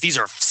 Francis. These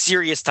are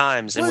serious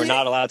times, and we're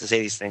not allowed to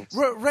say these things.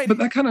 Right. But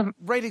that kind of...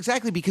 Right,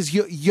 exactly, because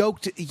you're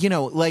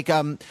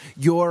kind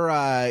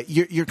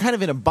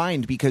of in a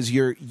bind because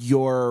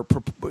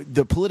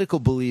the political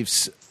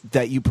beliefs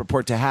that you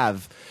purport to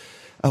have.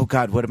 Oh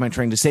God, what am I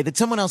trying to say? That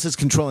someone else is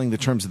controlling the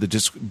terms of the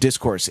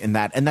discourse in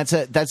that, and that's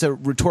a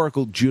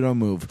rhetorical judo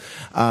move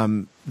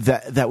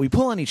that we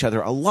pull on each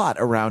other a lot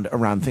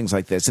around things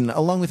like this, and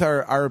along with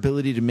our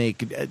ability to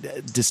make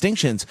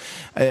distinctions,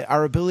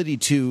 our ability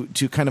to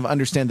kind of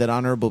understand that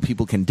honorable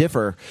people can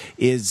differ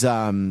is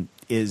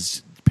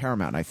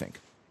paramount, I think.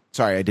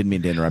 Sorry, I didn't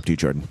mean to interrupt you,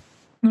 Jordan.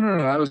 No,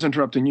 I was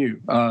interrupting you.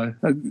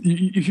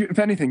 If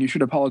anything, you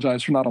should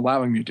apologize for not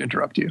allowing me to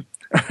interrupt you.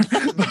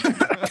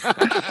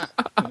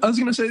 I was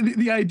going to say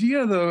the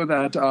idea, though,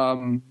 that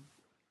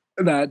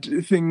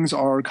things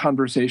are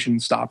conversation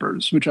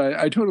stoppers, which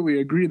I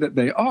totally agree that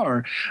they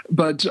are,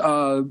 but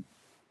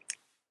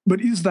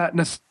is that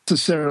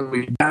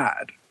necessarily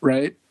bad,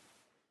 right?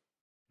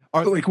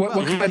 What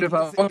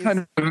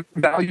kind of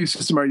value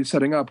system are you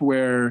setting up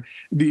where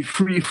the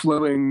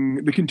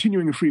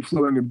continuing free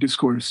flowing of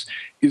discourse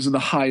is the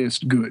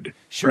highest good,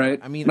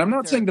 right? And I'm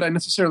not saying that I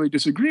necessarily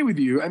disagree with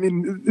you.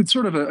 It's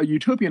sort of a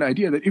utopian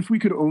idea that if we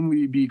could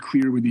only be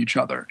clear with each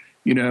other,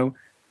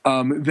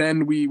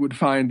 then we would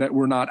find that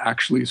we're not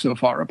actually so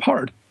far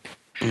apart.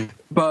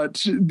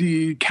 But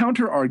the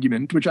counter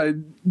argument, which I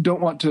don't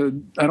want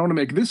to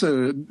make this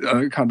a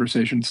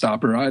conversation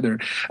stopper either,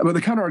 but the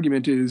counter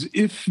argument is,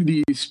 if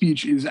the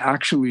speech is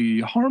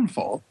actually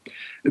harmful,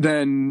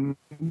 then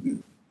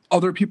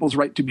other people's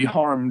right to be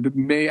harmed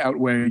may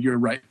outweigh your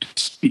right to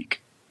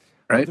speak,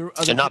 right?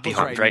 To not be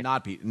harmed, right?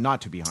 Not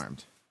to be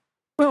harmed.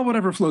 Well,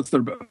 whatever floats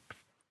their boat.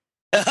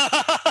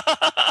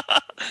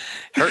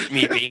 Hurt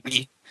me,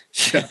 baby.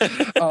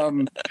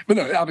 But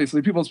no,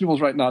 obviously people's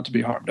right not to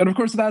be harmed, and of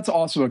course that's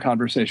also a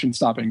conversation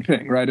stopping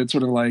thing, right? It's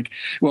sort of like,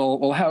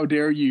 well, how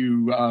dare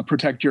you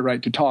protect your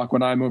right to talk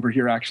when I'm over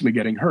here actually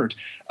getting hurt?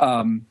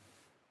 And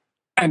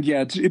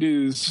yet it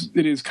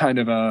is kind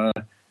of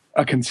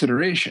a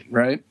consideration,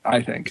 right?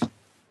 I think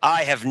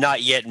I have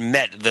not yet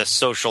met the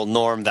social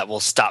norm that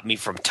will stop me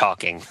from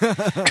talking. Well,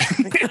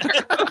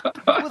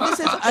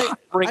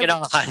 Bring it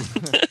on.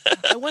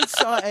 I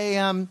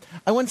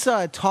once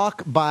saw a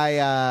talk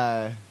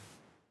by.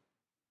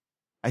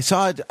 I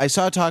saw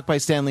a talk by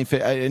Stanley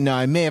Fish. No,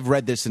 I may have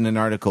read this in an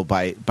article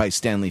by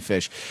Stanley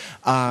Fish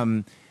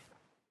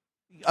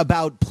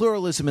about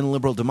pluralism in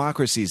liberal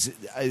democracies.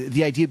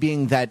 The idea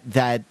being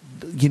that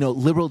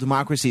liberal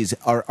democracies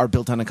are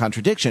built on a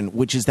contradiction,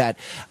 which is that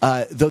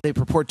though they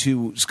purport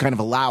to kind of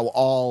allow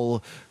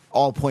all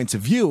points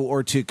of view,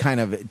 or to kind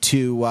of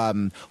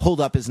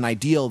hold up as an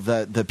ideal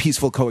the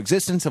peaceful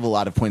coexistence of a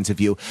lot of points of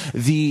view,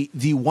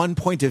 the one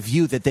point of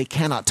view that they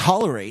cannot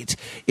tolerate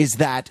is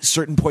that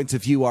certain points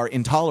of view are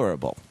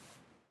intolerable.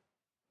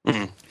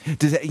 Mm-hmm.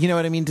 Does that, you know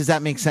what I mean? Does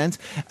that make sense?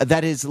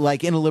 That is,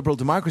 like, in a liberal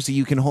democracy,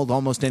 you can hold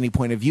almost any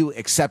point of view,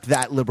 except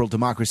that liberal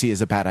democracy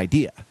is a bad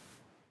idea.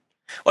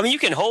 Well, I mean, you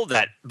can hold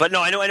that, but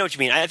no, I know what you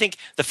mean. I think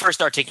the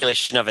first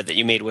articulation of it that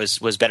you made was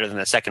better than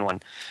the second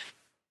one.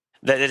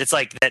 That it's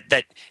like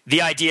that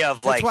the idea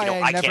of That's like, why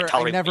I can't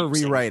tolerate. I never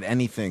rewrite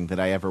anything that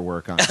I ever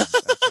work on.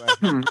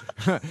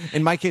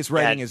 In my case,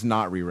 writing is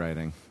not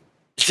rewriting.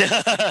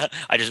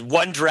 I just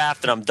one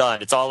draft and I'm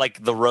done. It's all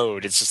like The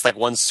Road. It's just like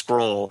one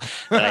scroll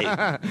that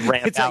I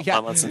ramp out.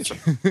 Yeah.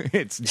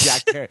 It's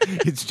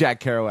Jack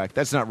Kerouac.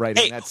 That's not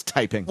writing. Hey, that's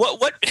typing.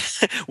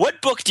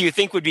 What book do you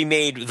think would be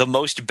made the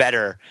most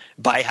better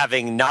by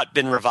having not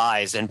been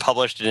revised and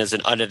published as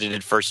an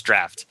unedited first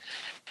draft?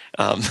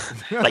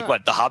 Like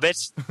what? The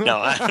Hobbit? No,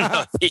 I don't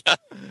know.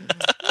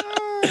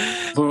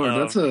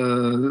 Lord,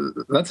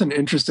 that's an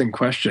interesting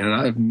question, and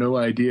I have no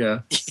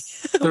idea.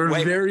 There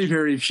are very,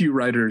 very few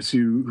writers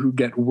who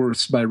get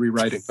worse by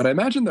rewriting, but I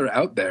imagine they're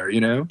out there, you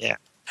know? Yeah.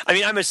 I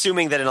mean, I'm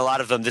assuming that in a lot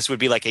of them, this would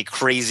be like a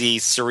crazy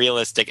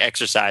surrealistic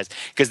exercise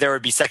because there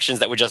would be sections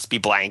that would just be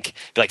blank,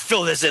 be like,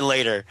 fill this in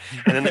later.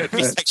 And then there would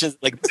be sections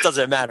like, this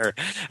doesn't matter.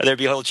 There'd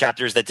be whole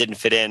chapters that didn't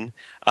fit in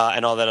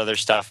and all that other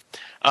stuff.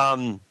 I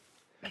mean,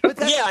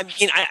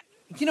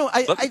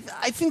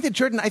 I think that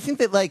Jordan, I think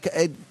that like,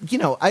 I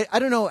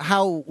don't know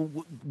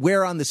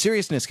where on the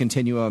seriousness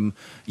continuum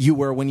you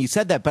were when you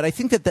said that, but I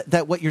think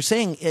that what you're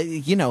saying,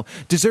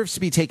 deserves to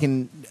be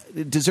taken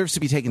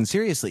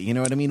seriously. You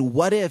know what I mean?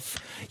 What if,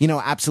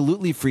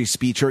 absolutely free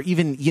speech or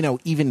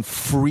even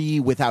free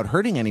without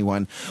hurting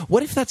anyone?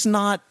 What if that's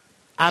not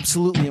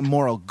absolutely a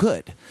moral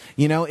good?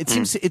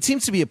 It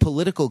seems to be a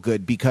political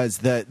good because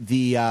it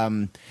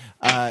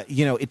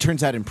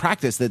turns out in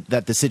practice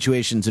that the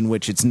situations in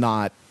which it's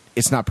not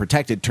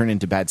protected turn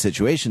into bad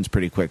situations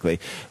pretty quickly.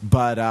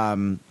 But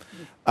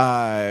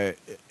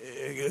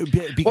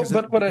because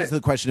of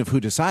the question of who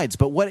decides.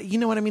 But what I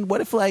mean?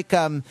 What if like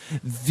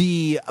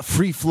the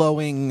free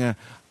flowing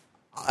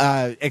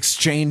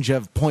exchange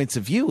of points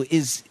of view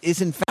is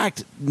in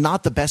fact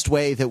not the best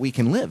way that we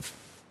can live?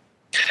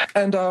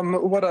 And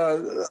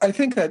I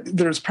think that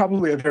there's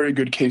probably a very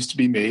good case to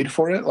be made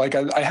for it. Like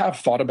I have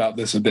thought about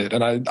this a bit,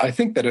 and I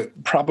think that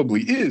it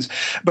probably is.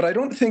 But I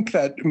don't think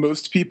that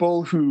most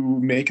people who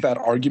make that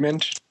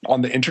argument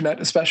on the internet,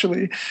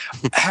 especially,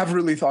 have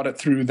really thought it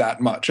through that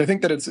much. I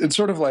think that it's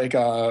sort of like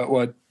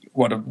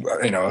what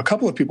a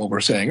couple of people were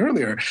saying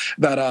earlier,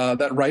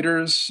 that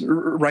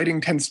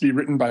writing tends to be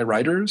written by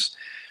writers.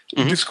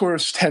 Mm-hmm.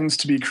 Discourse tends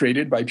to be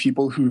created by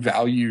people who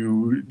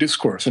value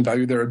discourse and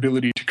value their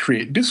ability to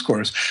create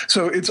discourse.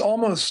 So it's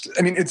almost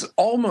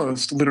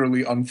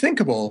literally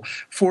unthinkable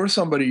for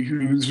somebody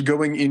who's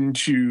going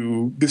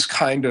into this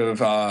kind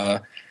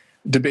of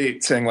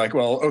debate saying like,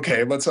 well,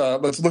 okay, let's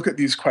look at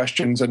these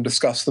questions and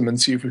discuss them and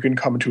see if we can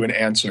come to an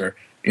answer.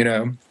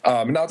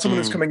 Not someone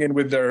who's coming in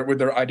with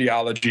their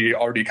ideology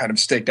already kind of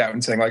staked out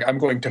and saying like, I'm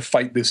going to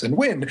fight this and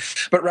win,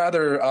 but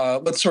rather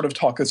let's sort of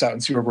talk this out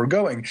and see where we're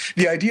going.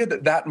 The idea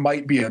that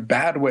might be a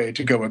bad way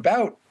to go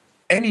about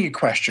any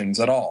questions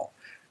at all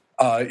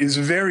is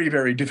very,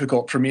 very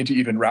difficult for me to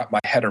even wrap my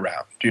head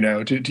around,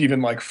 to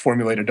even like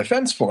formulate a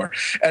defense for.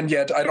 And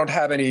yet I don't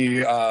have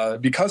any,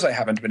 because I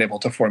haven't been able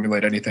to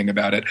formulate anything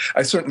about it,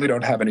 I certainly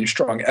don't have any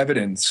strong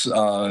evidence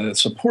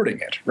supporting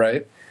it,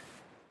 right?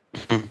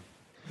 Mm-hmm.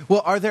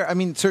 Well, are there? I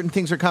mean, certain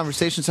things are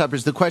conversation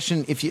stoppers. The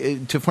question,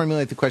 to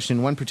formulate the question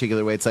in one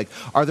particular way, it's like,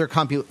 are there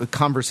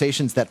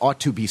conversations that ought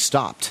to be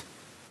stopped?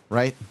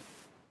 Right.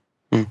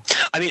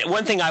 I mean,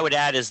 one thing I would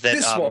add is that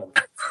this one.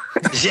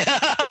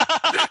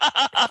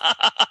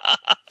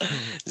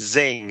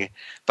 Zing.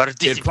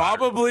 It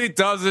probably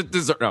doesn't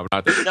deserve. No,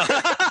 not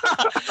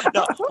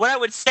No, what I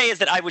would say is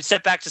that I would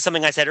step back to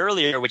something I said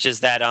earlier, which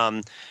is that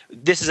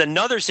this is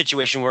another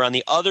situation where on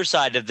the other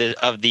side of the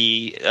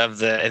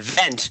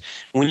event,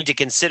 we need to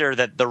consider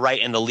that the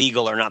right and the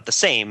legal are not the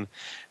same.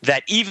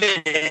 That even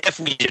if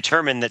we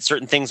determine that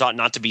certain things ought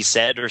not to be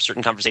said or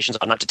certain conversations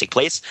ought not to take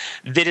place,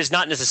 that does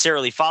not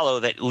necessarily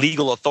follow that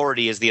legal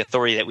authority is the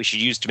authority that we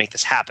should use to make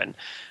this happen,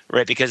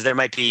 right? Because there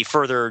might be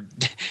further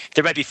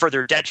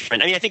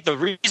detriment. I mean, I think the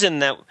reason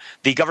that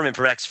the government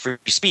protects free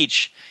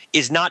speech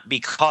is not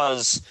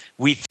because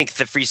we think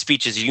that free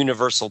speech is a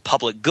universal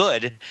public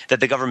good that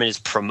the government is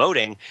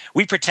promoting.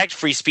 We protect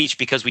free speech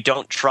because we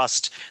don't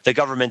trust the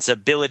government's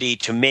ability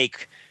to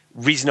make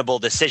reasonable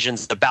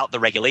decisions about the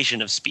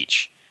regulation of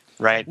speech.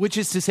 Right, which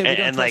is to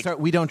say,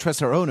 we don't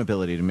trust our own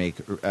ability to make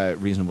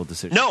reasonable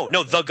decisions. No,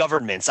 the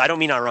government's. I don't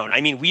mean our own.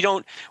 I mean we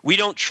don't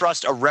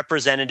trust a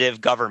representative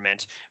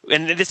government,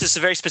 and this is a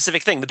very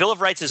specific thing. The Bill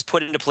of Rights is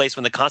put into place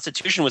when the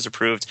Constitution was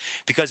approved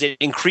because it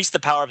increased the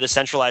power of the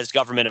centralized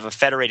government of a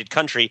federated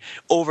country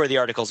over the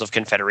Articles of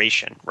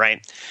Confederation.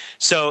 Right.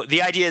 So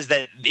the idea is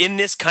that in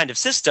this kind of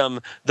system,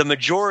 the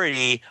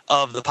majority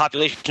of the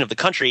population of the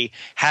country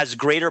has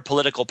greater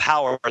political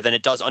power than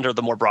it does under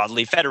the more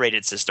broadly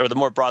federated system or the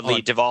more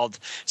broadly devolved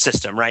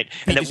system, right?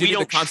 And that we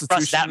don't trust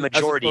that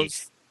majority.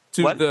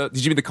 Did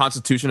you mean the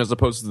Constitution as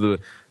opposed to the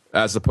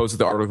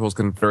Articles of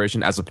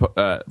Confederation,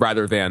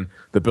 rather than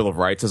the Bill of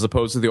Rights as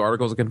opposed to the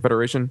Articles of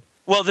Confederation?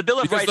 Well, the Bill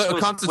of Rights the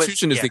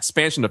Constitution is the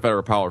expansion of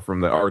federal power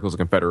from the Articles of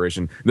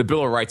Confederation. The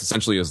Bill of Rights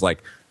essentially is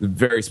like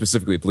very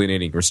specifically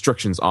delineating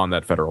restrictions on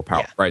that federal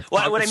power, right?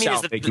 Well, what I mean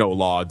is make no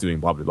law doing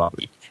blah blah blah.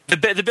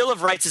 The Bill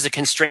of Rights is a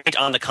constraint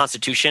on the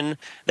Constitution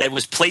that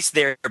was placed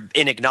there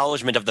in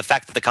acknowledgement of the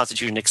fact that the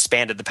Constitution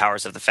expanded the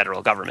powers of the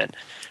federal government.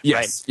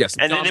 Yes, right? yes.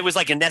 And it was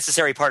like a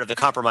necessary part of the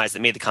compromise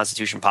that made the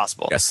Constitution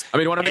possible. Yes. I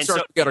mean, when I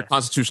start to get our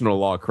constitutional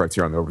law correct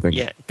here on the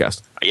Overthinking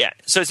guest. Yeah.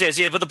 So,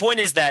 but the point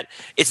is that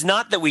it's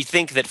not that we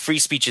think that free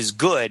speech is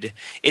good,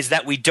 it's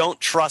that we don't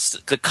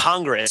trust the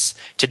Congress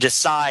to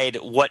decide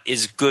what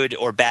is good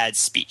or bad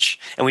speech.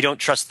 And we don't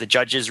trust the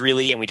judges,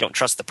 really, and we don't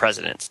trust the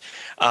president.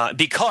 Not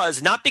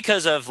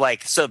because of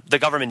so the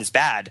government is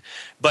bad,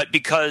 but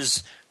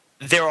because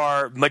there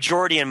are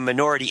majority and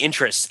minority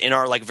interests in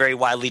our very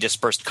widely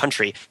dispersed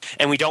country,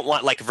 and we don't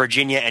want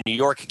Virginia and New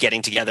York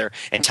getting together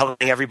and telling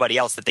everybody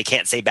else that they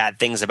can't say bad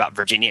things about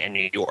Virginia and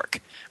New York,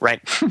 right?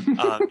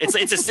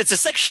 It's a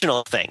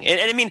sectional thing,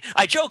 and I mean,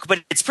 I joke,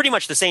 but it's pretty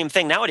much the same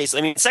thing nowadays.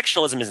 I mean,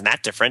 sectionalism isn't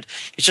that different.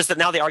 It's just that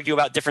now they argue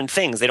about different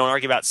things. They don't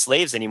argue about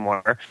slaves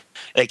anymore,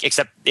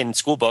 except in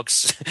school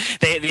books.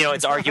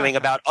 It's arguing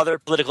about other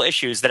political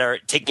issues that are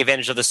taking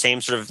advantage of the same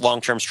sort of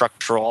long-term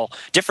structural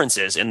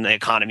differences in the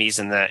economies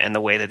and the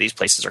way that these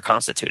places are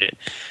constituted,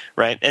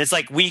 right? And it's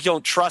we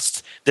don't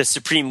trust the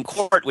Supreme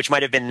Court, which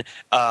might have been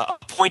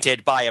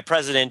appointed by a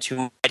president who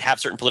might have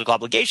certain political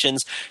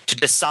obligations, to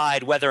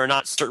decide whether or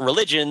not certain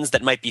religions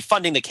that might be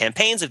funding the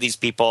campaigns of these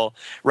people,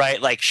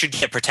 right, should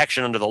get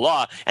protection under the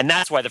law. And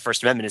that's why the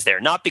First Amendment is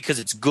there, not because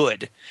it's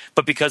good,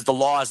 but because the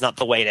law is not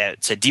the way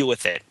to deal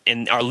with it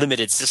in our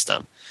limited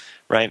system,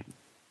 right?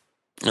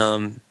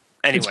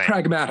 Anyway. It's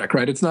pragmatic,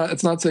 right? It's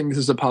not saying this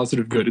is a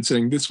positive good. It's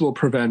saying this will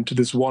prevent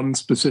this one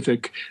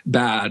specific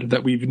bad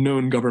that we've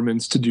known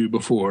governments to do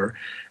before.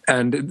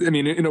 And I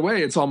mean, in a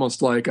way, it's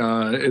almost like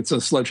it's a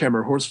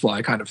sledgehammer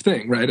horsefly kind of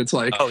thing, right? It's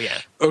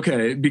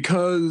okay,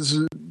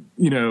 because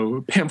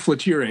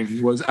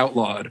pamphleteering was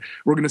outlawed,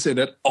 we're going to say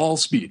that all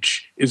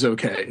speech is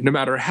okay, no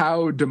matter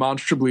how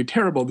demonstrably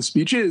terrible the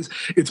speech is.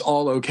 It's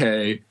all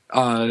okay.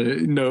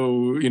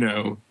 No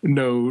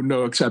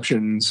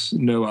exceptions,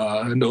 no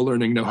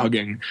learning, no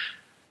hugging.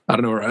 I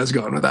don't know where I was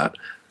going with that.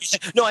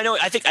 No, I know.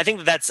 I think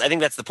that's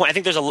the point. I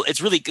think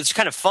it's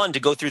kind of fun to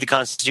go through the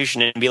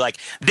Constitution and be like,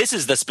 this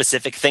is the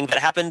specific thing that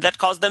happened that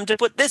caused them to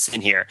put this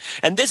in here,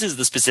 and this is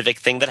the specific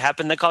thing that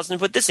happened that caused them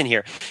to put this in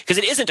here, because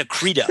it isn't a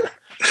credo.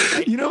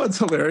 Right? You know what's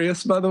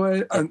hilarious, by the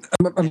way?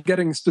 I'm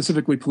getting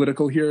specifically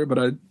political here,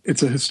 but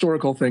it's a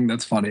historical thing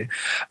that's funny.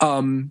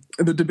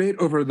 The debate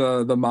over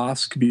the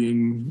mosque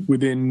being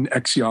within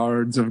X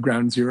yards of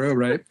Ground Zero,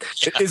 right?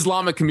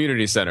 Islamic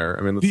Community Center.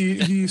 I mean,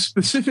 the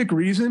specific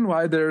reason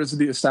why there's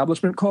the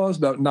Establishment Clause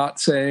about not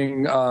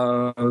saying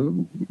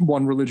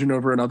one religion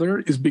over another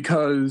is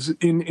because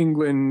in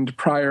England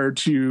prior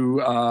to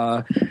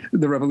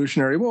the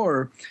Revolutionary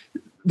War,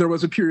 there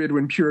was a period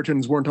when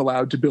Puritans weren't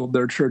allowed to build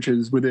their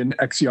churches within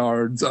X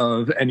yards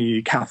of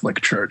any Catholic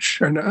church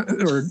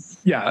or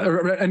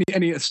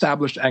any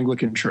established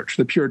Anglican church.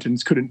 The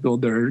Puritans couldn't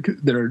build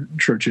their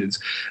churches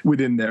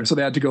within there, so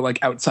they had to go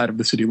outside of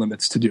the city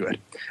limits to do it,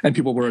 and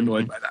people were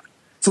annoyed by that.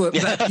 So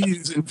that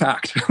is, in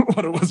fact,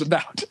 what it was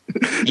about.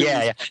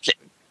 Yeah.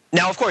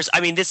 Now, of course, I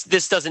mean,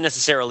 this doesn't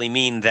necessarily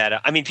mean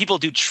that. People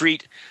do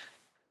treat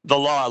the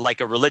law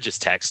like a religious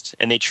text,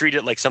 and they treat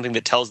it like something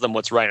that tells them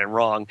what's right and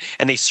wrong,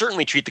 and they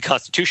certainly treat the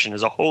Constitution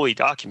as a holy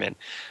document,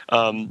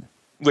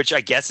 which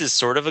I guess is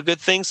sort of a good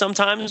thing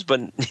sometimes.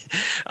 But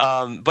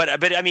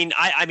I mean,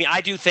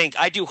 I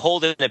do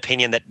hold an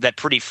opinion that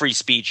pretty free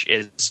speech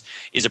is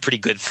a pretty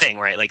good thing,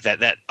 right?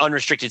 That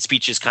unrestricted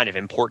speech is kind of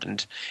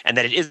important, and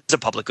that it is a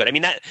public good. I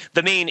mean, that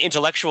the main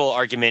intellectual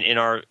argument in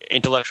our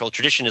intellectual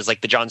tradition is the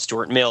John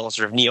Stuart Mill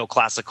sort of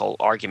neoclassical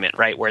argument,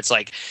 right? Where it's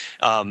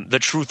the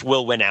truth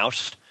will win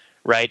out.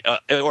 Right,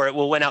 or it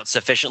will win out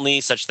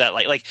sufficiently such that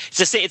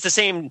it's the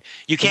same.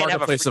 You can't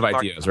have a free of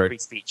ideas, right? Free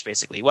speech,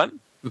 basically. What?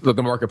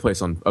 The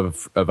marketplace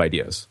of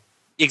ideas.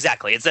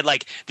 Exactly. It's that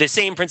the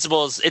same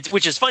principles.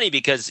 Which is funny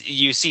because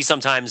you see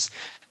sometimes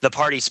the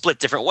party split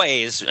different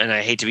ways, and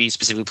I hate to be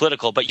specifically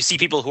political, but you see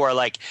people who are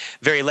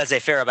very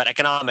laissez-faire about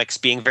economics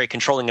being very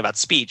controlling about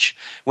speech,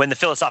 when the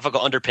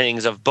philosophical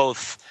underpinnings of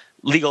both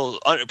legal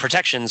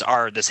protections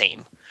are the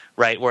same.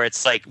 Right, where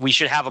it's we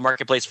should have a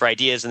marketplace for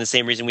ideas, and the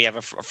same reason we have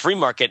a free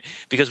market,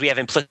 because we have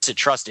implicit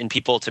trust in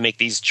people to make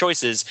these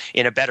choices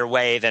in a better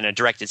way than a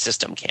directed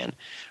system can,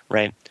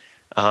 right?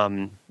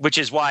 Which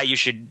is why you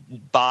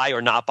should buy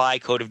or not buy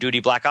Code of Duty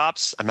Black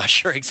Ops. I'm not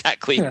sure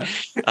exactly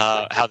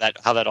how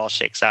that all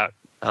shakes out.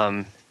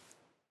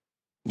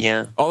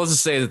 Yeah. All this to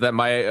say is that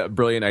my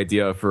brilliant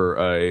idea for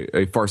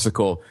a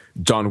farcical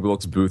John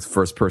Wilkes Booth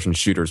first-person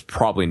shooter is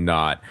probably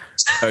not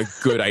a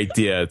good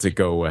idea to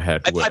go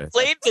ahead with. I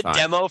played the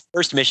demo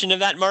first mission of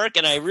that, Mark,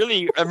 and I'm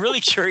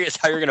really curious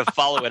how you're going to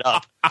follow it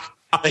up.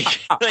 I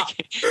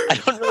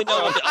don't really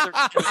know what the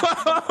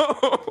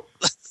other.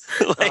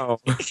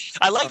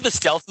 I like the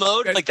stealth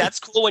mode. Like that's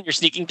cool when you're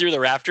sneaking through the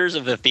rafters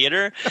of the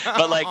theater.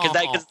 But like, cause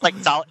it's like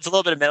solid, it's a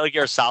little bit of Metal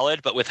Gear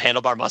Solid, but with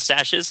handlebar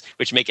mustaches,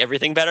 which make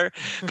everything better.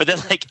 But then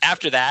like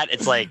after that,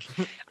 it's like,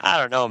 I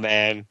don't know,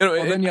 man.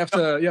 Well, then you have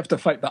to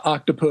fight the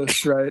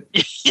octopus, right?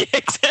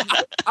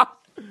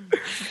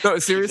 No,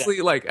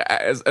 seriously, like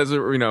as a,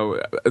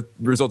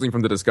 resulting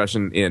from the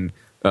discussion in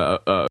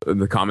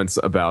the comments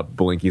about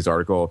Blinky's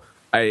article,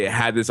 I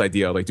had this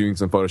idea of like doing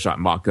some Photoshop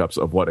mock-ups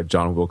of what a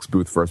John Wilkes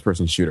Booth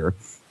first-person shooter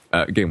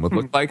game would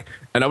look like,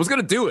 and I was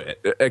going to do it,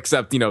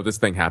 except this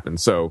thing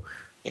happened. So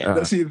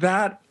see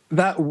that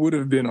would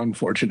have been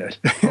unfortunate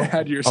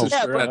had your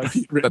sister written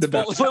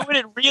about that. But would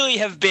it really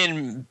have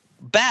been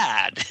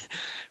bad?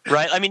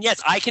 Right? I mean,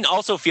 yes, I can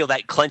also feel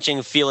that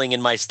clenching feeling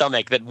in my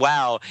stomach that,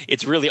 wow,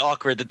 it's really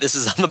awkward that this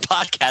is on the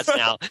podcast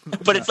now.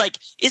 But it's like,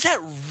 is that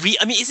real?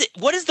 I mean,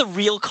 what is the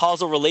real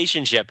causal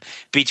relationship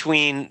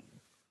between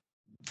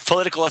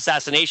political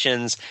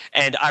assassinations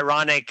and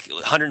ironic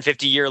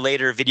 150-year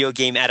later video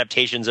game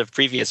adaptations of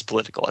previous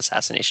political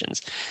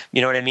assassinations? You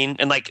know what I mean?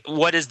 And like,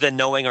 what is the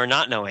knowing or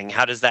not knowing?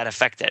 How does that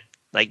affect it?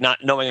 Like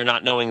not knowing or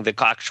not knowing the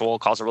actual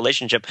causal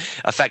relationship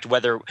affect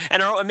whether,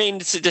 and our main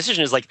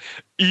decision is like,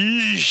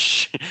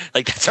 eesh.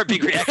 Like that's our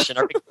big reaction.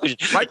 Our big conclusion.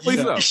 Rightfully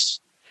so.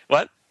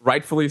 What?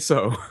 Rightfully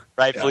so.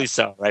 Rightfully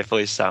so.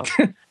 Rightfully so.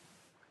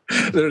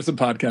 There's a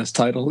podcast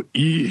title,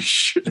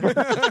 Eesh.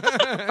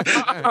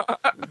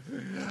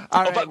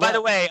 By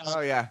the way,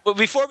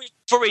 before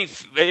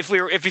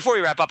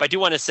we wrap up, I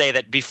do want to say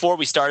that before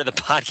we started the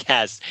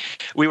podcast,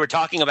 we were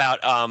talking about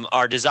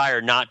our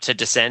desire not to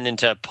descend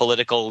into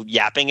political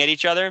yapping at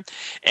each other,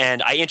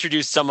 and I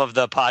introduced some of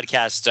the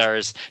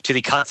podcasters to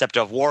the concept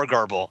of war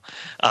garble,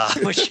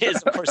 which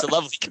is, of course, a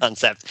lovely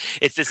concept.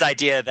 It's this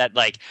idea that,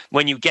 like,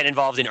 when you get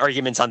involved in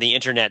arguments on the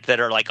internet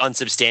that are like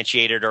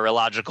unsubstantiated or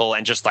illogical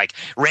and just like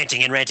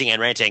ranting, and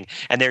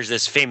there's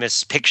this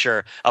famous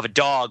picture of a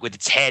dog with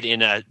its head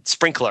in a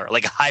sprinkler,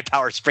 like a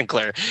high-powered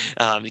sprinkler,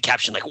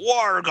 captioned like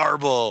 "war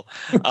garble,"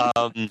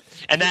 and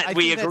that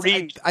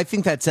agreed. I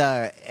think that's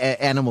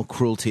animal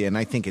cruelty, and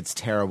I think it's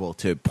terrible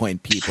to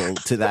point people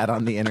to that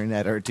on the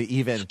internet or to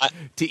even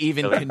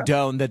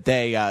condone that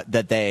they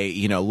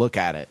look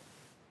at it.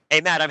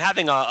 Hey, Matt, I'm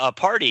having a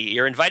party.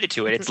 You're invited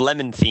to it. It's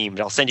lemon themed.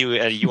 I'll send you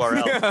a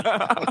URL.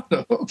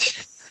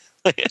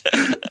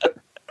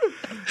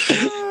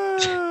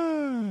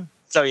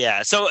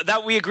 So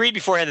that we agreed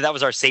beforehand that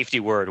was our safety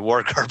word,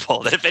 war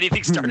garble. That if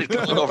anything started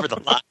going over the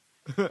line,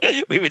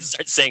 we would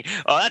start saying,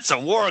 "Oh, that's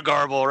some war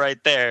garble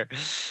right there."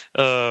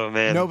 Oh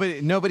man,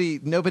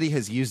 nobody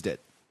has used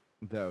it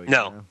though.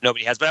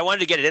 Nobody has. But I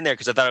wanted to get it in there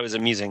because I thought it was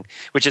amusing,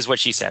 which is what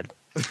she said.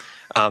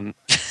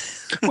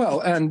 Well,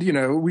 and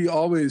we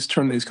always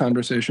turn these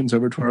conversations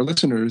over to our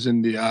listeners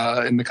in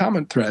the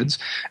comment threads,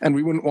 and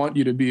we wouldn't want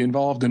you to be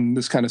involved in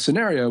this kind of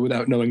scenario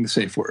without knowing the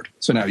safe word.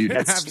 So now you do.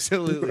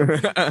 Absolutely.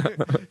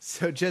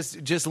 So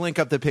just link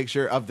up the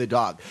picture of the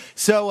dog.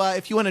 So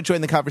if you want to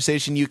join the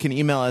conversation, you can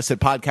email us at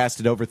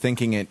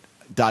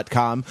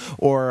podcast@overthinkingit.com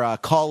or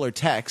call or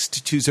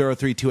text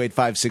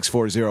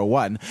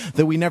 203-285-6401,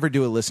 though we never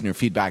do a listener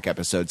feedback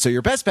episode. So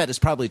your best bet is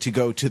probably to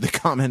go to the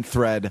comment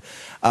thread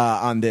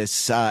on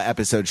this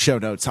episode show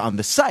notes on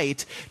the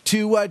site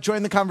to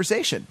join the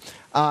conversation.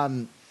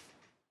 Yeah.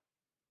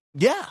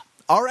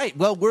 All right.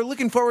 Well, we're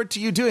looking forward to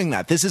you doing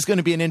that. This is going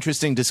to be an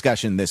interesting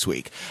discussion this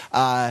week.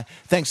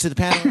 Thanks to the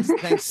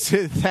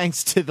panelists,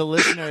 thanks to the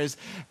listeners,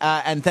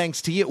 and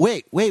thanks to you.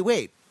 Wait.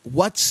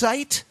 What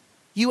site,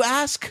 you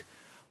ask?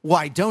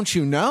 Why, don't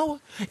you know?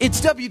 It's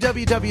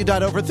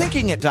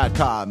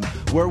www.overthinkingit.com,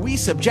 where we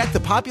subject the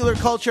popular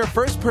culture,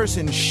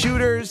 first-person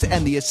shooters,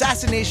 and the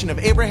assassination of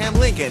Abraham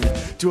Lincoln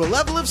to a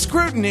level of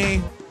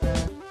scrutiny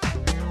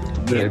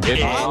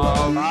it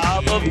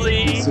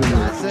probably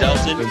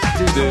doesn't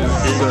deserve.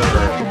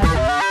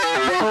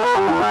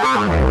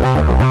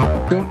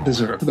 Don't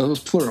deserve. Those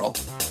plural.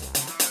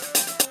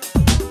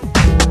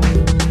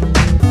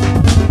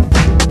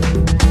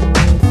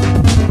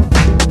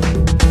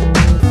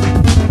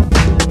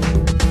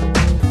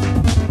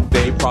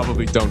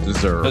 Probably don't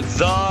deserve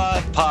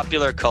the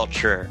popular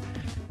culture,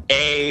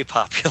 a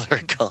popular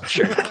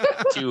culture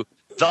to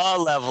the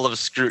level of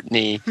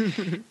scrutiny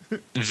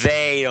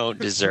they don't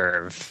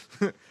deserve.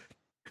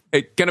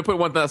 Hey, can I put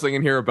one last thing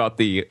in here about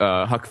the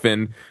Huck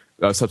Finn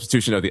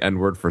substitution of the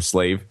N-word for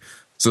slave?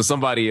 So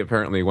somebody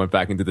apparently went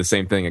back and did the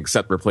same thing,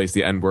 except replaced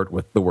the N-word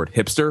with the word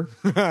hipster.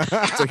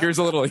 So here's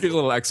a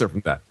little excerpt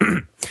from that.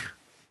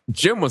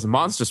 Jim was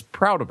monstrous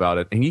proud about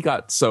it, and he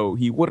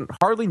wouldn't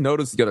hardly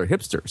notice the other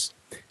hipsters.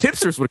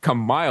 Hipsters would come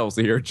miles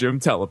to hear Jim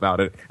tell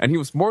about it, and he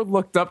was more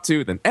looked up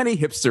to than any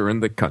hipster in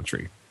the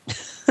country.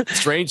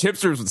 Strange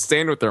hipsters would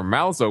stand with their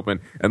mouths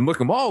open and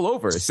look him all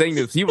over, saying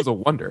that he was a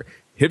wonder.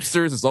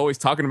 Hipsters is always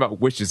talking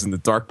about witches in the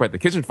dark by the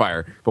kitchen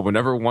fire, but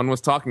whenever one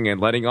was talking and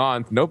letting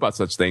on to know about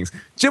such things,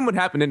 Jim would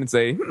happen in and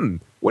say,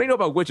 what do you know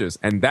about witches?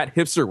 And that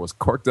hipster was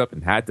corked up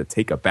and had to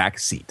take a back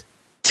seat.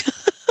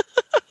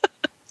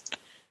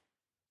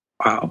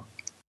 Wow.